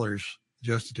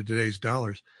to today's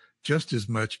dollars, just as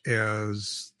much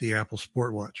as the Apple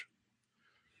Sport Watch.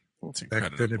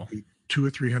 Back then, it'd be $200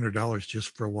 or $300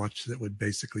 just for a watch that would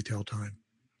basically tell time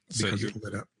because it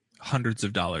lit up. Hundreds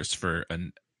of dollars for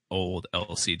an old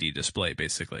LCD display,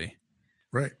 basically.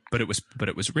 Right, but it was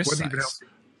wrist size.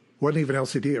 Wasn't even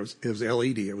LCD. It was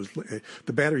LED. It was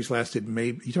the batteries lasted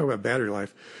maybe. You talk about battery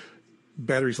life.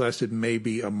 Batteries lasted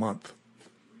maybe a month.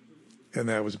 And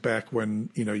that was back when,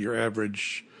 your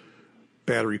average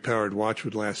battery-powered watch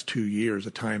would last 2 years,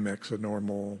 a Timex, a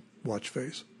normal watch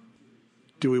face.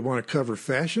 Do we want to cover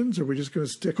fashions, or are we just going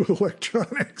to stick with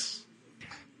electronics?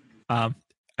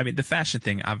 The fashion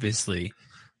thing, obviously,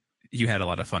 you had a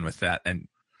lot of fun with that, and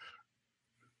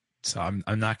so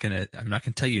I'm not gonna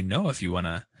tell you no if you want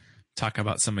to talk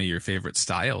about some of your favorite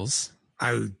styles.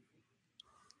 I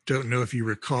don't know if you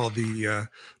recall the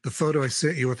photo I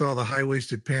sent you with all the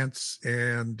high-waisted pants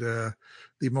and the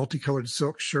multicolored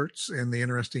silk shirts and the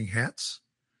interesting hats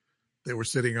that were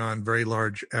sitting on very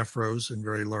large afros and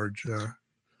very large.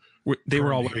 They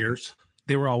were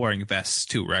all wearing vests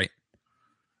too, right?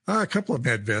 A couple of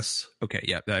them had vests. Okay,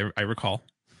 yeah, I recall.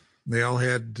 They all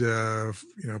had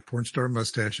porn star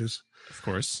mustaches. Of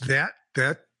course. That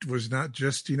was not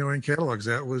just in catalogs.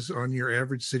 That was on your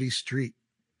average city street.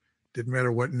 Didn't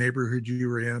matter what neighborhood you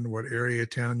were in, what area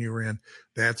of town you were in.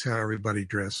 That's how everybody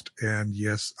dressed. And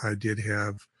yes, I did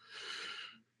have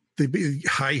the big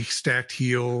high stacked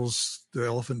heels, the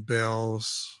elephant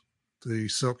bells, the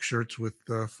silk shirts with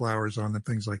flowers on them,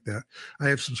 things like that. I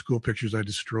have some school pictures I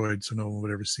destroyed so no one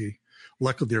would ever see.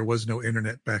 Luckily, there was no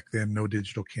internet back then, no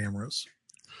digital cameras.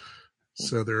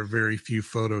 So there are very few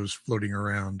photos floating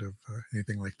around of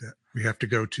anything like that. We have to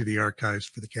go to the archives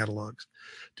for the catalogs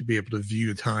to be able to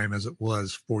view time as it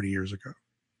was 40 years ago.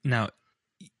 Now,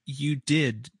 you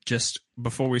did, just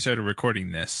before we started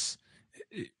recording this,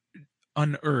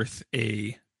 unearth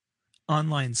a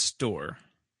online store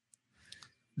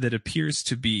that appears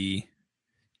to be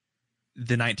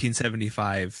the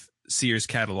 1975 Sears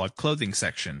catalog clothing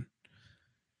section.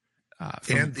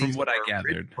 From what I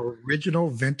gathered,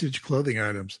 original vintage clothing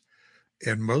items,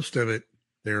 and most of it,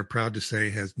 they're proud to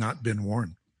say, has not been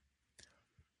worn.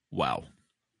 Wow.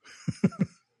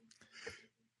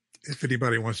 If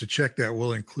anybody wants to check that,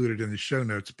 we'll include it in the show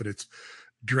notes, but it's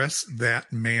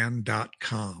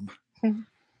dressthatman.com. And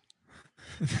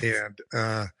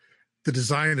the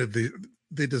design of the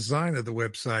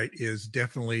website is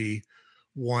definitely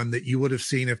one that you would have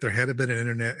seen if there had been an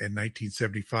internet in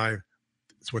 1975.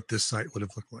 It's what this site would have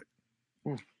looked like.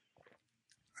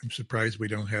 I'm surprised we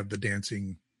don't have the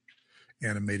dancing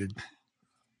animated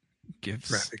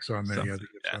graphics on there.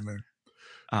 On there.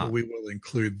 But we will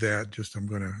include that.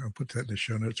 I'll put that in the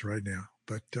show notes right now.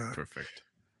 But perfect.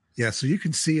 Yeah, so you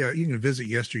can see, you can visit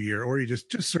yesteryear, or you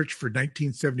just search for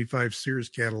 1975 Sears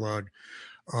catalog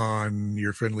on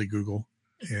your friendly Google,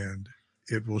 and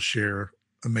it will share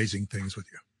amazing things with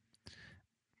you.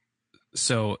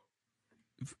 So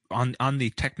on the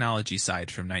technology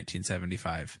side from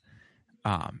 1975,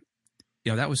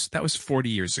 that was 40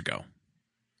 years ago,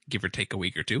 give or take a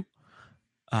week or two.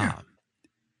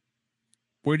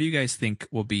 Where do you guys think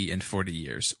we'll be in 40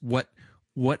 years? What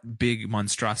big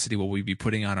monstrosity will we be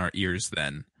putting on our ears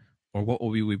then? Or what will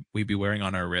we be wearing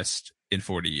on our wrist in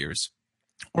 40 years?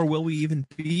 Or will we even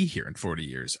be here in 40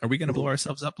 years? Are we going to blow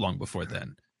ourselves up long before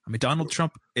then? I mean, Donald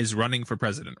Trump is running for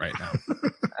president right now.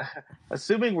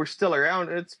 Assuming we're still around,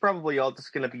 it's probably all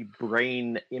just going to be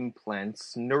brain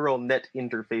implants, neural net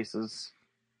interfaces.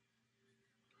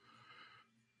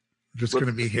 Just going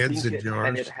to be heads in jars.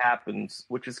 And it happens,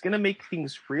 which is going to make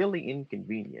things really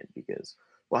inconvenient because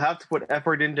we'll have to put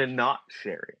effort into not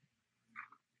sharing.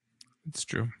 It's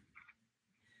true.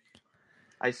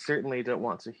 I certainly don't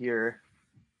want to hear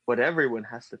what everyone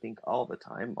has to think all the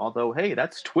time. Although, hey,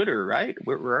 that's Twitter, right?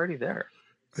 We're already there.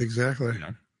 Exactly.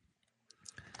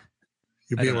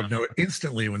 You'll be able to know it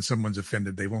instantly when someone's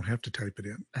offended. They won't have to type it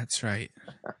in. That's right.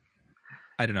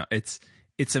 I don't know. It's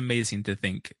amazing to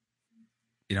think,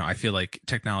 I feel like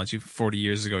technology 40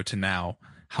 years ago to now,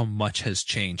 how much has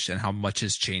changed and how much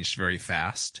has changed very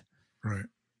fast. Right.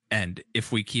 And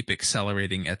if we keep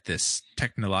accelerating at this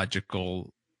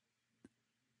technological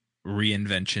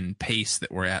reinvention pace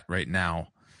that we're at right now,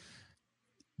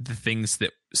 the things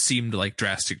that seemed like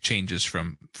drastic changes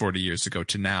from 40 years ago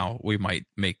to now, we might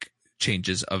make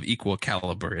changes of equal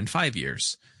caliber in 5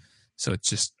 years. So it's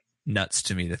just nuts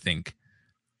to me to think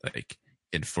like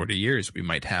in 40 years, we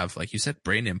might have, like you said,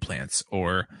 brain implants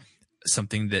or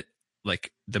something that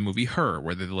like the movie Her,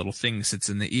 where the little thing sits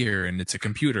in the ear and it's a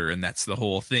computer and that's the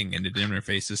whole thing. And it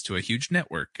interfaces to a huge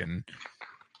network and,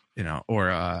 or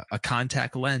a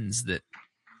contact lens that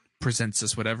presents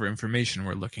us whatever information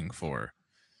we're looking for,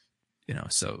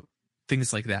 so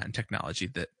things like that in technology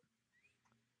that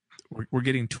we're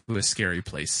getting to a scary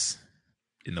place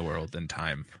in the world and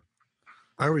time.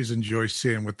 I always enjoy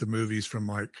seeing what the movies from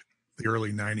like the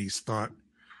early 90s thought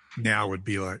now would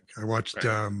be like. I watched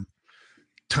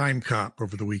Time Cop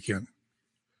over the weekend,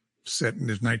 set in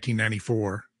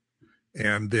 1994,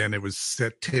 and then it was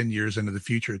set 10 years into the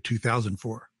future,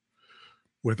 2004.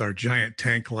 with our giant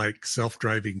tank-like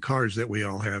self-driving cars that we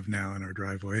all have now in our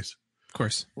driveways. Of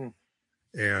course.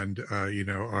 And,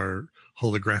 our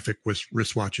holographic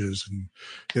wristwatches. And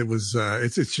it was,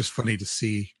 it's just funny to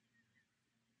see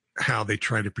how they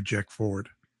try to project forward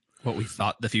what we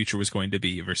thought the future was going to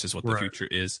be versus what the future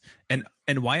is. And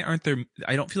why aren't there,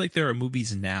 I don't feel like there are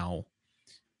movies now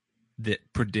that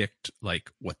predict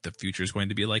like what the future is going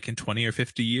to be like in 20 or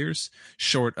 50 years,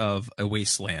 short of a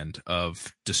wasteland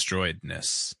of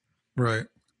destroyedness. Right.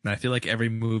 And I feel like every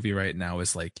movie right now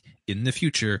is like, in the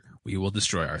future, we will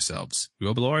destroy ourselves. We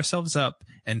will blow ourselves up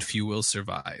and few will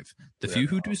survive. The few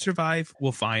who do survive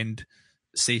will find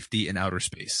safety in outer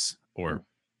space or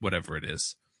whatever it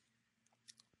is.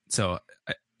 So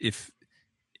if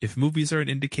movies are an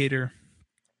indicator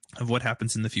of what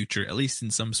happens in the future, at least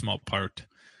in some small part,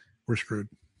 we're screwed.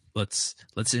 Let's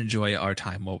enjoy our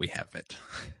time while we have it.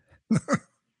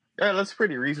 Yeah, that's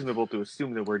pretty reasonable to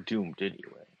assume that we're doomed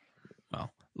anyway.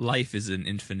 Well, life is an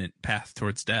infinite path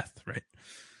towards death, right?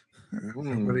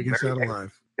 Nobody gets out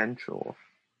alive. Potential.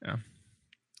 Yeah.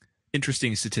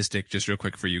 Interesting statistic, just real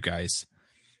quick for you guys.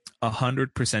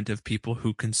 100% of people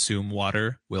who consume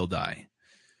water will die.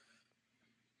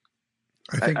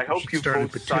 I hope you start a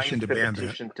both petition signed to the ban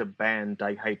petition to ban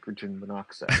dihydrogen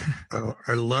monoxide. Oh,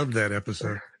 I love that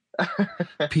episode.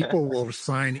 People will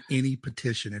sign any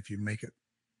petition if you make it.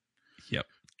 Yep.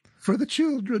 For the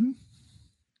children.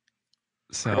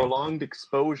 So prolonged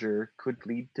exposure could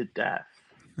lead to death.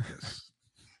 Yes.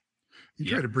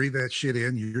 You try to breathe that shit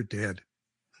in, you're dead.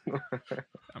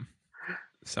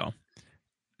 So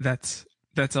that's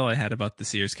all I had about the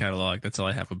Sears catalog. That's all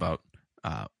I have about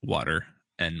water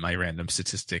and my random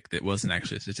statistic that wasn't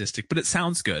actually a statistic, but it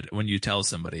sounds good when you tell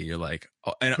somebody. You're like,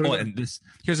 and this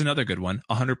here's another good one.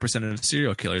 100% of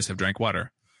serial killers have drank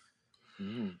water.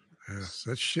 Yes,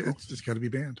 that shit. It's got to be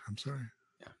banned. I'm sorry.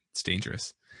 Yeah, it's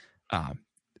dangerous.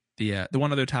 The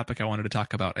one other topic I wanted to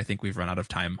talk about, I think we've run out of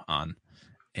time on,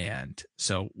 and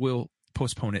so we'll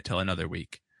postpone it till another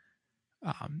week.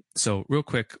 So real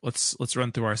quick, let's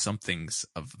run through our somethings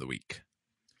of the week.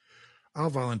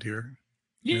 I'll volunteer.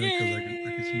 Yeah, because I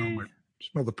can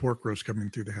smell the pork roast coming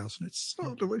through the house, and it's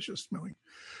so delicious smelling.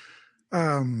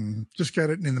 Just got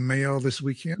it in the mail this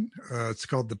weekend. It's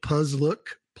called the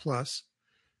PuzzLook Plus.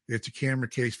 It's a camera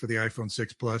case for the iPhone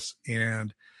 6 Plus,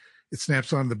 and it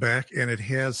snaps on the back, and it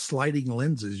has sliding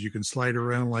lenses. You can slide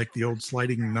around like the old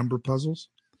sliding number puzzles.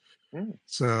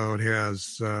 So it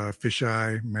has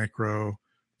fisheye, macro,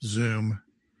 zoom.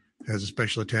 Has a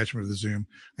special attachment to the zoom.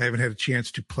 I haven't had a chance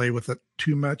to play with it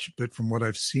too much, but from what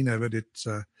I've seen of it, it's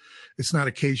not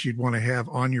a case you'd want to have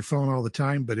on your phone all the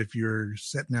time. But if you're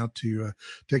setting out to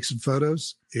take some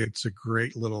photos, it's a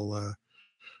great little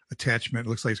attachment. It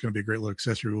looks like it's going to be a great little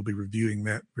accessory. We'll be reviewing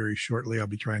that very shortly. I'll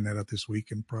be trying that out this week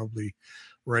and probably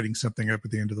writing something up at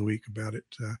the end of the week about it.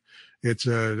 It's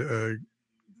a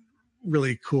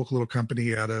really cool little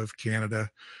company out of Canada.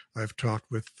 I've talked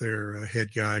with their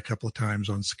head guy a couple of times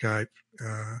on Skype.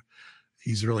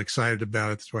 He's really excited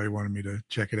about it. That's why he wanted me to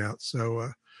check it out.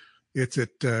 So it's at,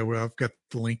 I've got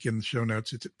the link in the show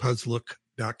notes. It's at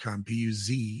puzzlook.com,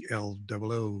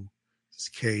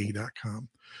 PUZLOOK.com.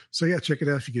 So yeah, check it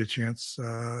out if you get a chance.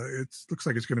 It looks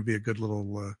like it's going to be a good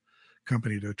little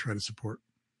company to try to support.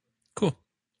 Cool.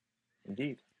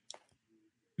 Indeed.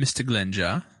 Mr.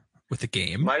 Glenja with a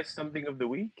game. My something of the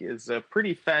week is a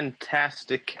pretty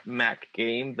fantastic Mac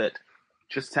game that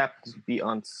just happens to be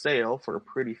on sale for a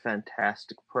pretty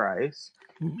fantastic price.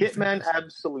 Hitman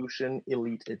Absolution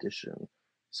Elite Edition.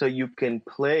 So you can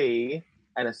play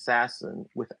an assassin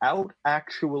without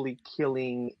actually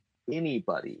killing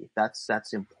anybody.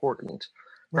 That's important.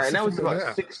 Right now it's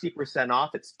about 60%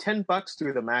 off. It's $10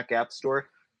 through the Mac App Store.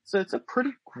 So it's a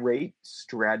pretty great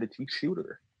strategy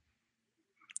shooter.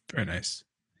 Very nice.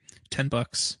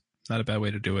 $10, not a bad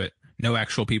way to do it. No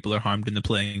actual people are harmed in the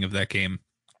playing of that game.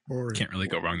 Can't really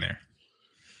go wrong there.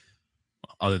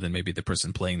 Other than maybe the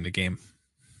person playing the game,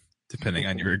 depending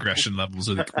on your aggression levels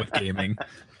with gaming.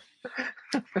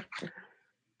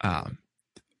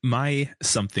 My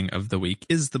something of the week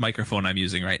is the microphone I'm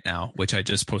using right now, which I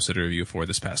just posted a review for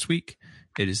this past week.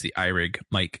 It is the iRig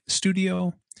Mic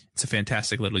Studio. It's a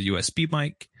fantastic little USB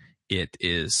mic. It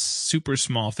is super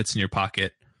small, fits in your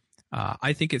pocket.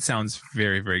 I think it sounds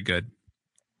very, very good.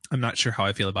 I'm not sure how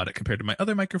I feel about it compared to my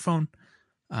other microphone,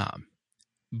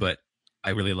 but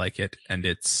I really like it, and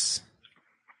it's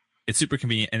super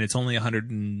convenient, and it's only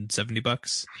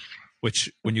 $170,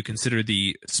 which when you consider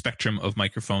the spectrum of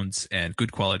microphones and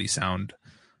good quality sound,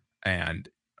 and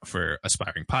for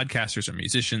aspiring podcasters or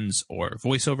musicians or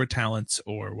voiceover talents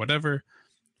or whatever,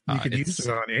 you can use it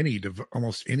on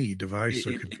almost any device.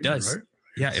 It does. Right?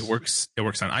 Yeah, it works. It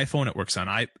works on iPhone. It works on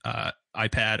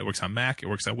iPad. It works on Mac. It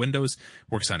works on Windows.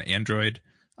 It works on Android.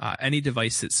 Any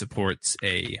device that supports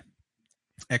a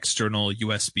external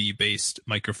USB based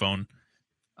microphone,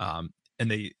 and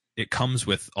it comes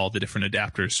with all the different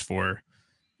adapters for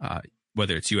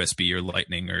whether it's USB or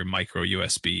Lightning or micro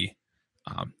USB.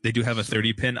 They do have a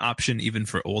 30-pin option even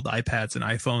for old iPads and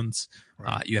iPhones.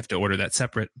 Right. You have to order that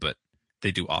separate, but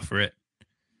they do offer it.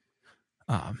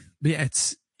 But yeah,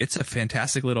 it's a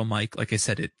fantastic little mic. Like I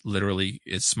said, it literally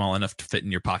is small enough to fit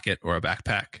in your pocket or a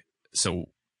backpack, so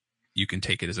you can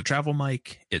take it as a travel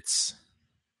mic. It's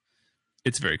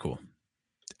very cool,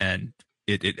 and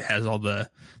it has all the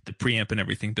preamp and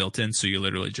everything built in, so you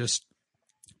literally just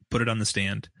put it on the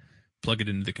stand, plug it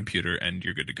into the computer, and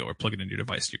you're good to go. Or plug it into your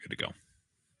device, you're good to go.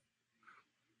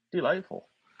 Delightful.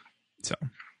 So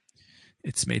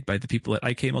it's made by the people at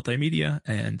IK Multimedia,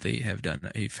 and they have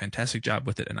done a fantastic job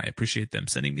with it, and I appreciate them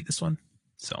sending me this one.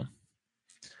 So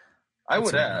I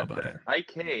would add that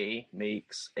IK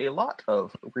makes a lot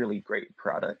of really great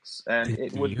products, and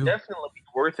it would definitely be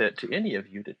worth it to any of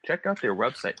you to check out their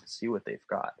website to see what they've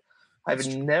got. I've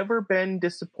never been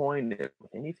disappointed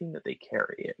with anything that they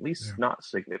carry, at least not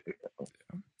significantly.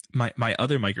 My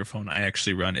other microphone, I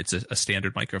actually run, it's a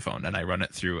standard microphone, and I run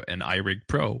it through an iRig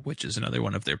Pro, which is another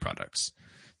one of their products.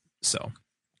 So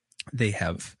they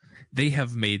have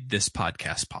made this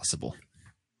podcast possible,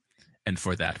 and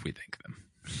for that we thank them.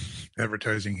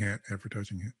 Advertising hint.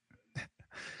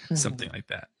 Something like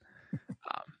that.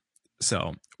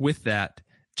 So with that,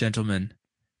 gentlemen,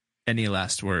 any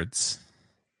last words?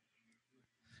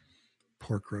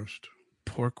 Pork roast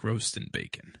and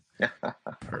bacon.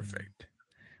 Perfect.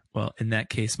 Well, in that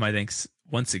case, my thanks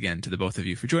once again to the both of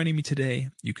you for joining me today.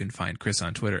 You can find Chris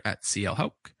on Twitter at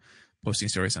CLHauk, posting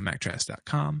stories on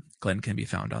MacTrash.com. Glenn can be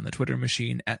found on the Twitter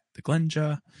machine at the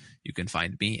Glenja. You can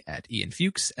find me at Ian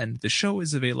Fuchs, and the show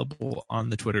is available on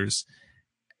the Twitters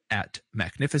at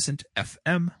Magnificent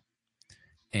FM.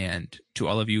 And to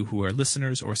all of you who are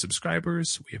listeners or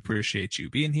subscribers, we appreciate you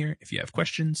being here. If you have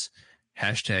questions,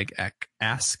 hashtag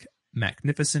Ask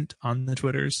Magnificent on the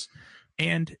Twitters.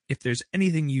 And if there's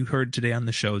anything you heard today on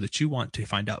the show that you want to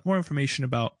find out more information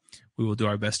about, we will do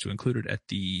our best to include it at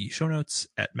the show notes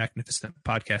at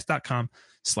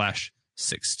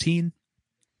magnificentpodcast.com/16.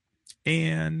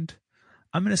 And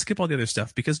I'm going to skip all the other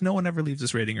stuff because no one ever leaves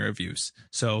us rating or reviews.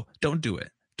 So don't do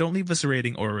it. Don't leave us a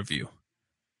rating or a review,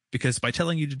 because by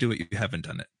telling you to do it, you haven't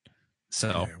done it.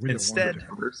 So instead,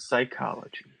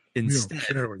 psychology. We don't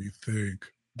care what you think.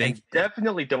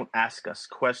 Definitely don't ask us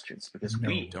questions, because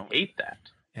we hate that.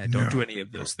 Yeah, don't do any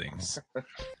of those things.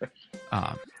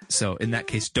 So in that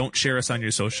case, don't share us on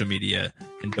your social media,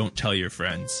 and don't tell your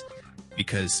friends,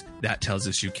 because that tells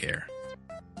us you care.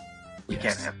 We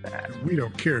can't have that. We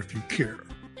don't care if you care.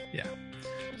 Yeah.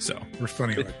 So we're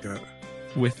funny like that.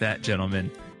 With that,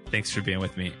 gentlemen, thanks for being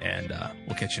with me, and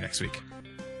we'll catch you next week.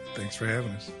 Thanks for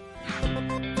having us.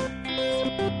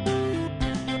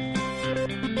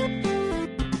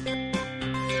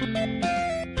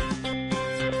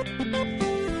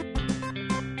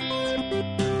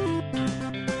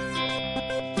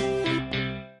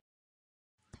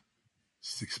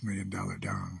 $6 million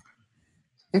dong.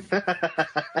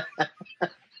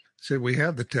 So we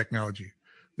have the technology.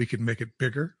 We can make it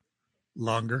bigger,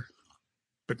 longer,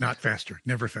 but not faster.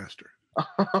 Never faster.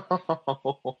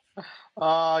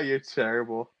 Oh, you're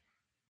terrible.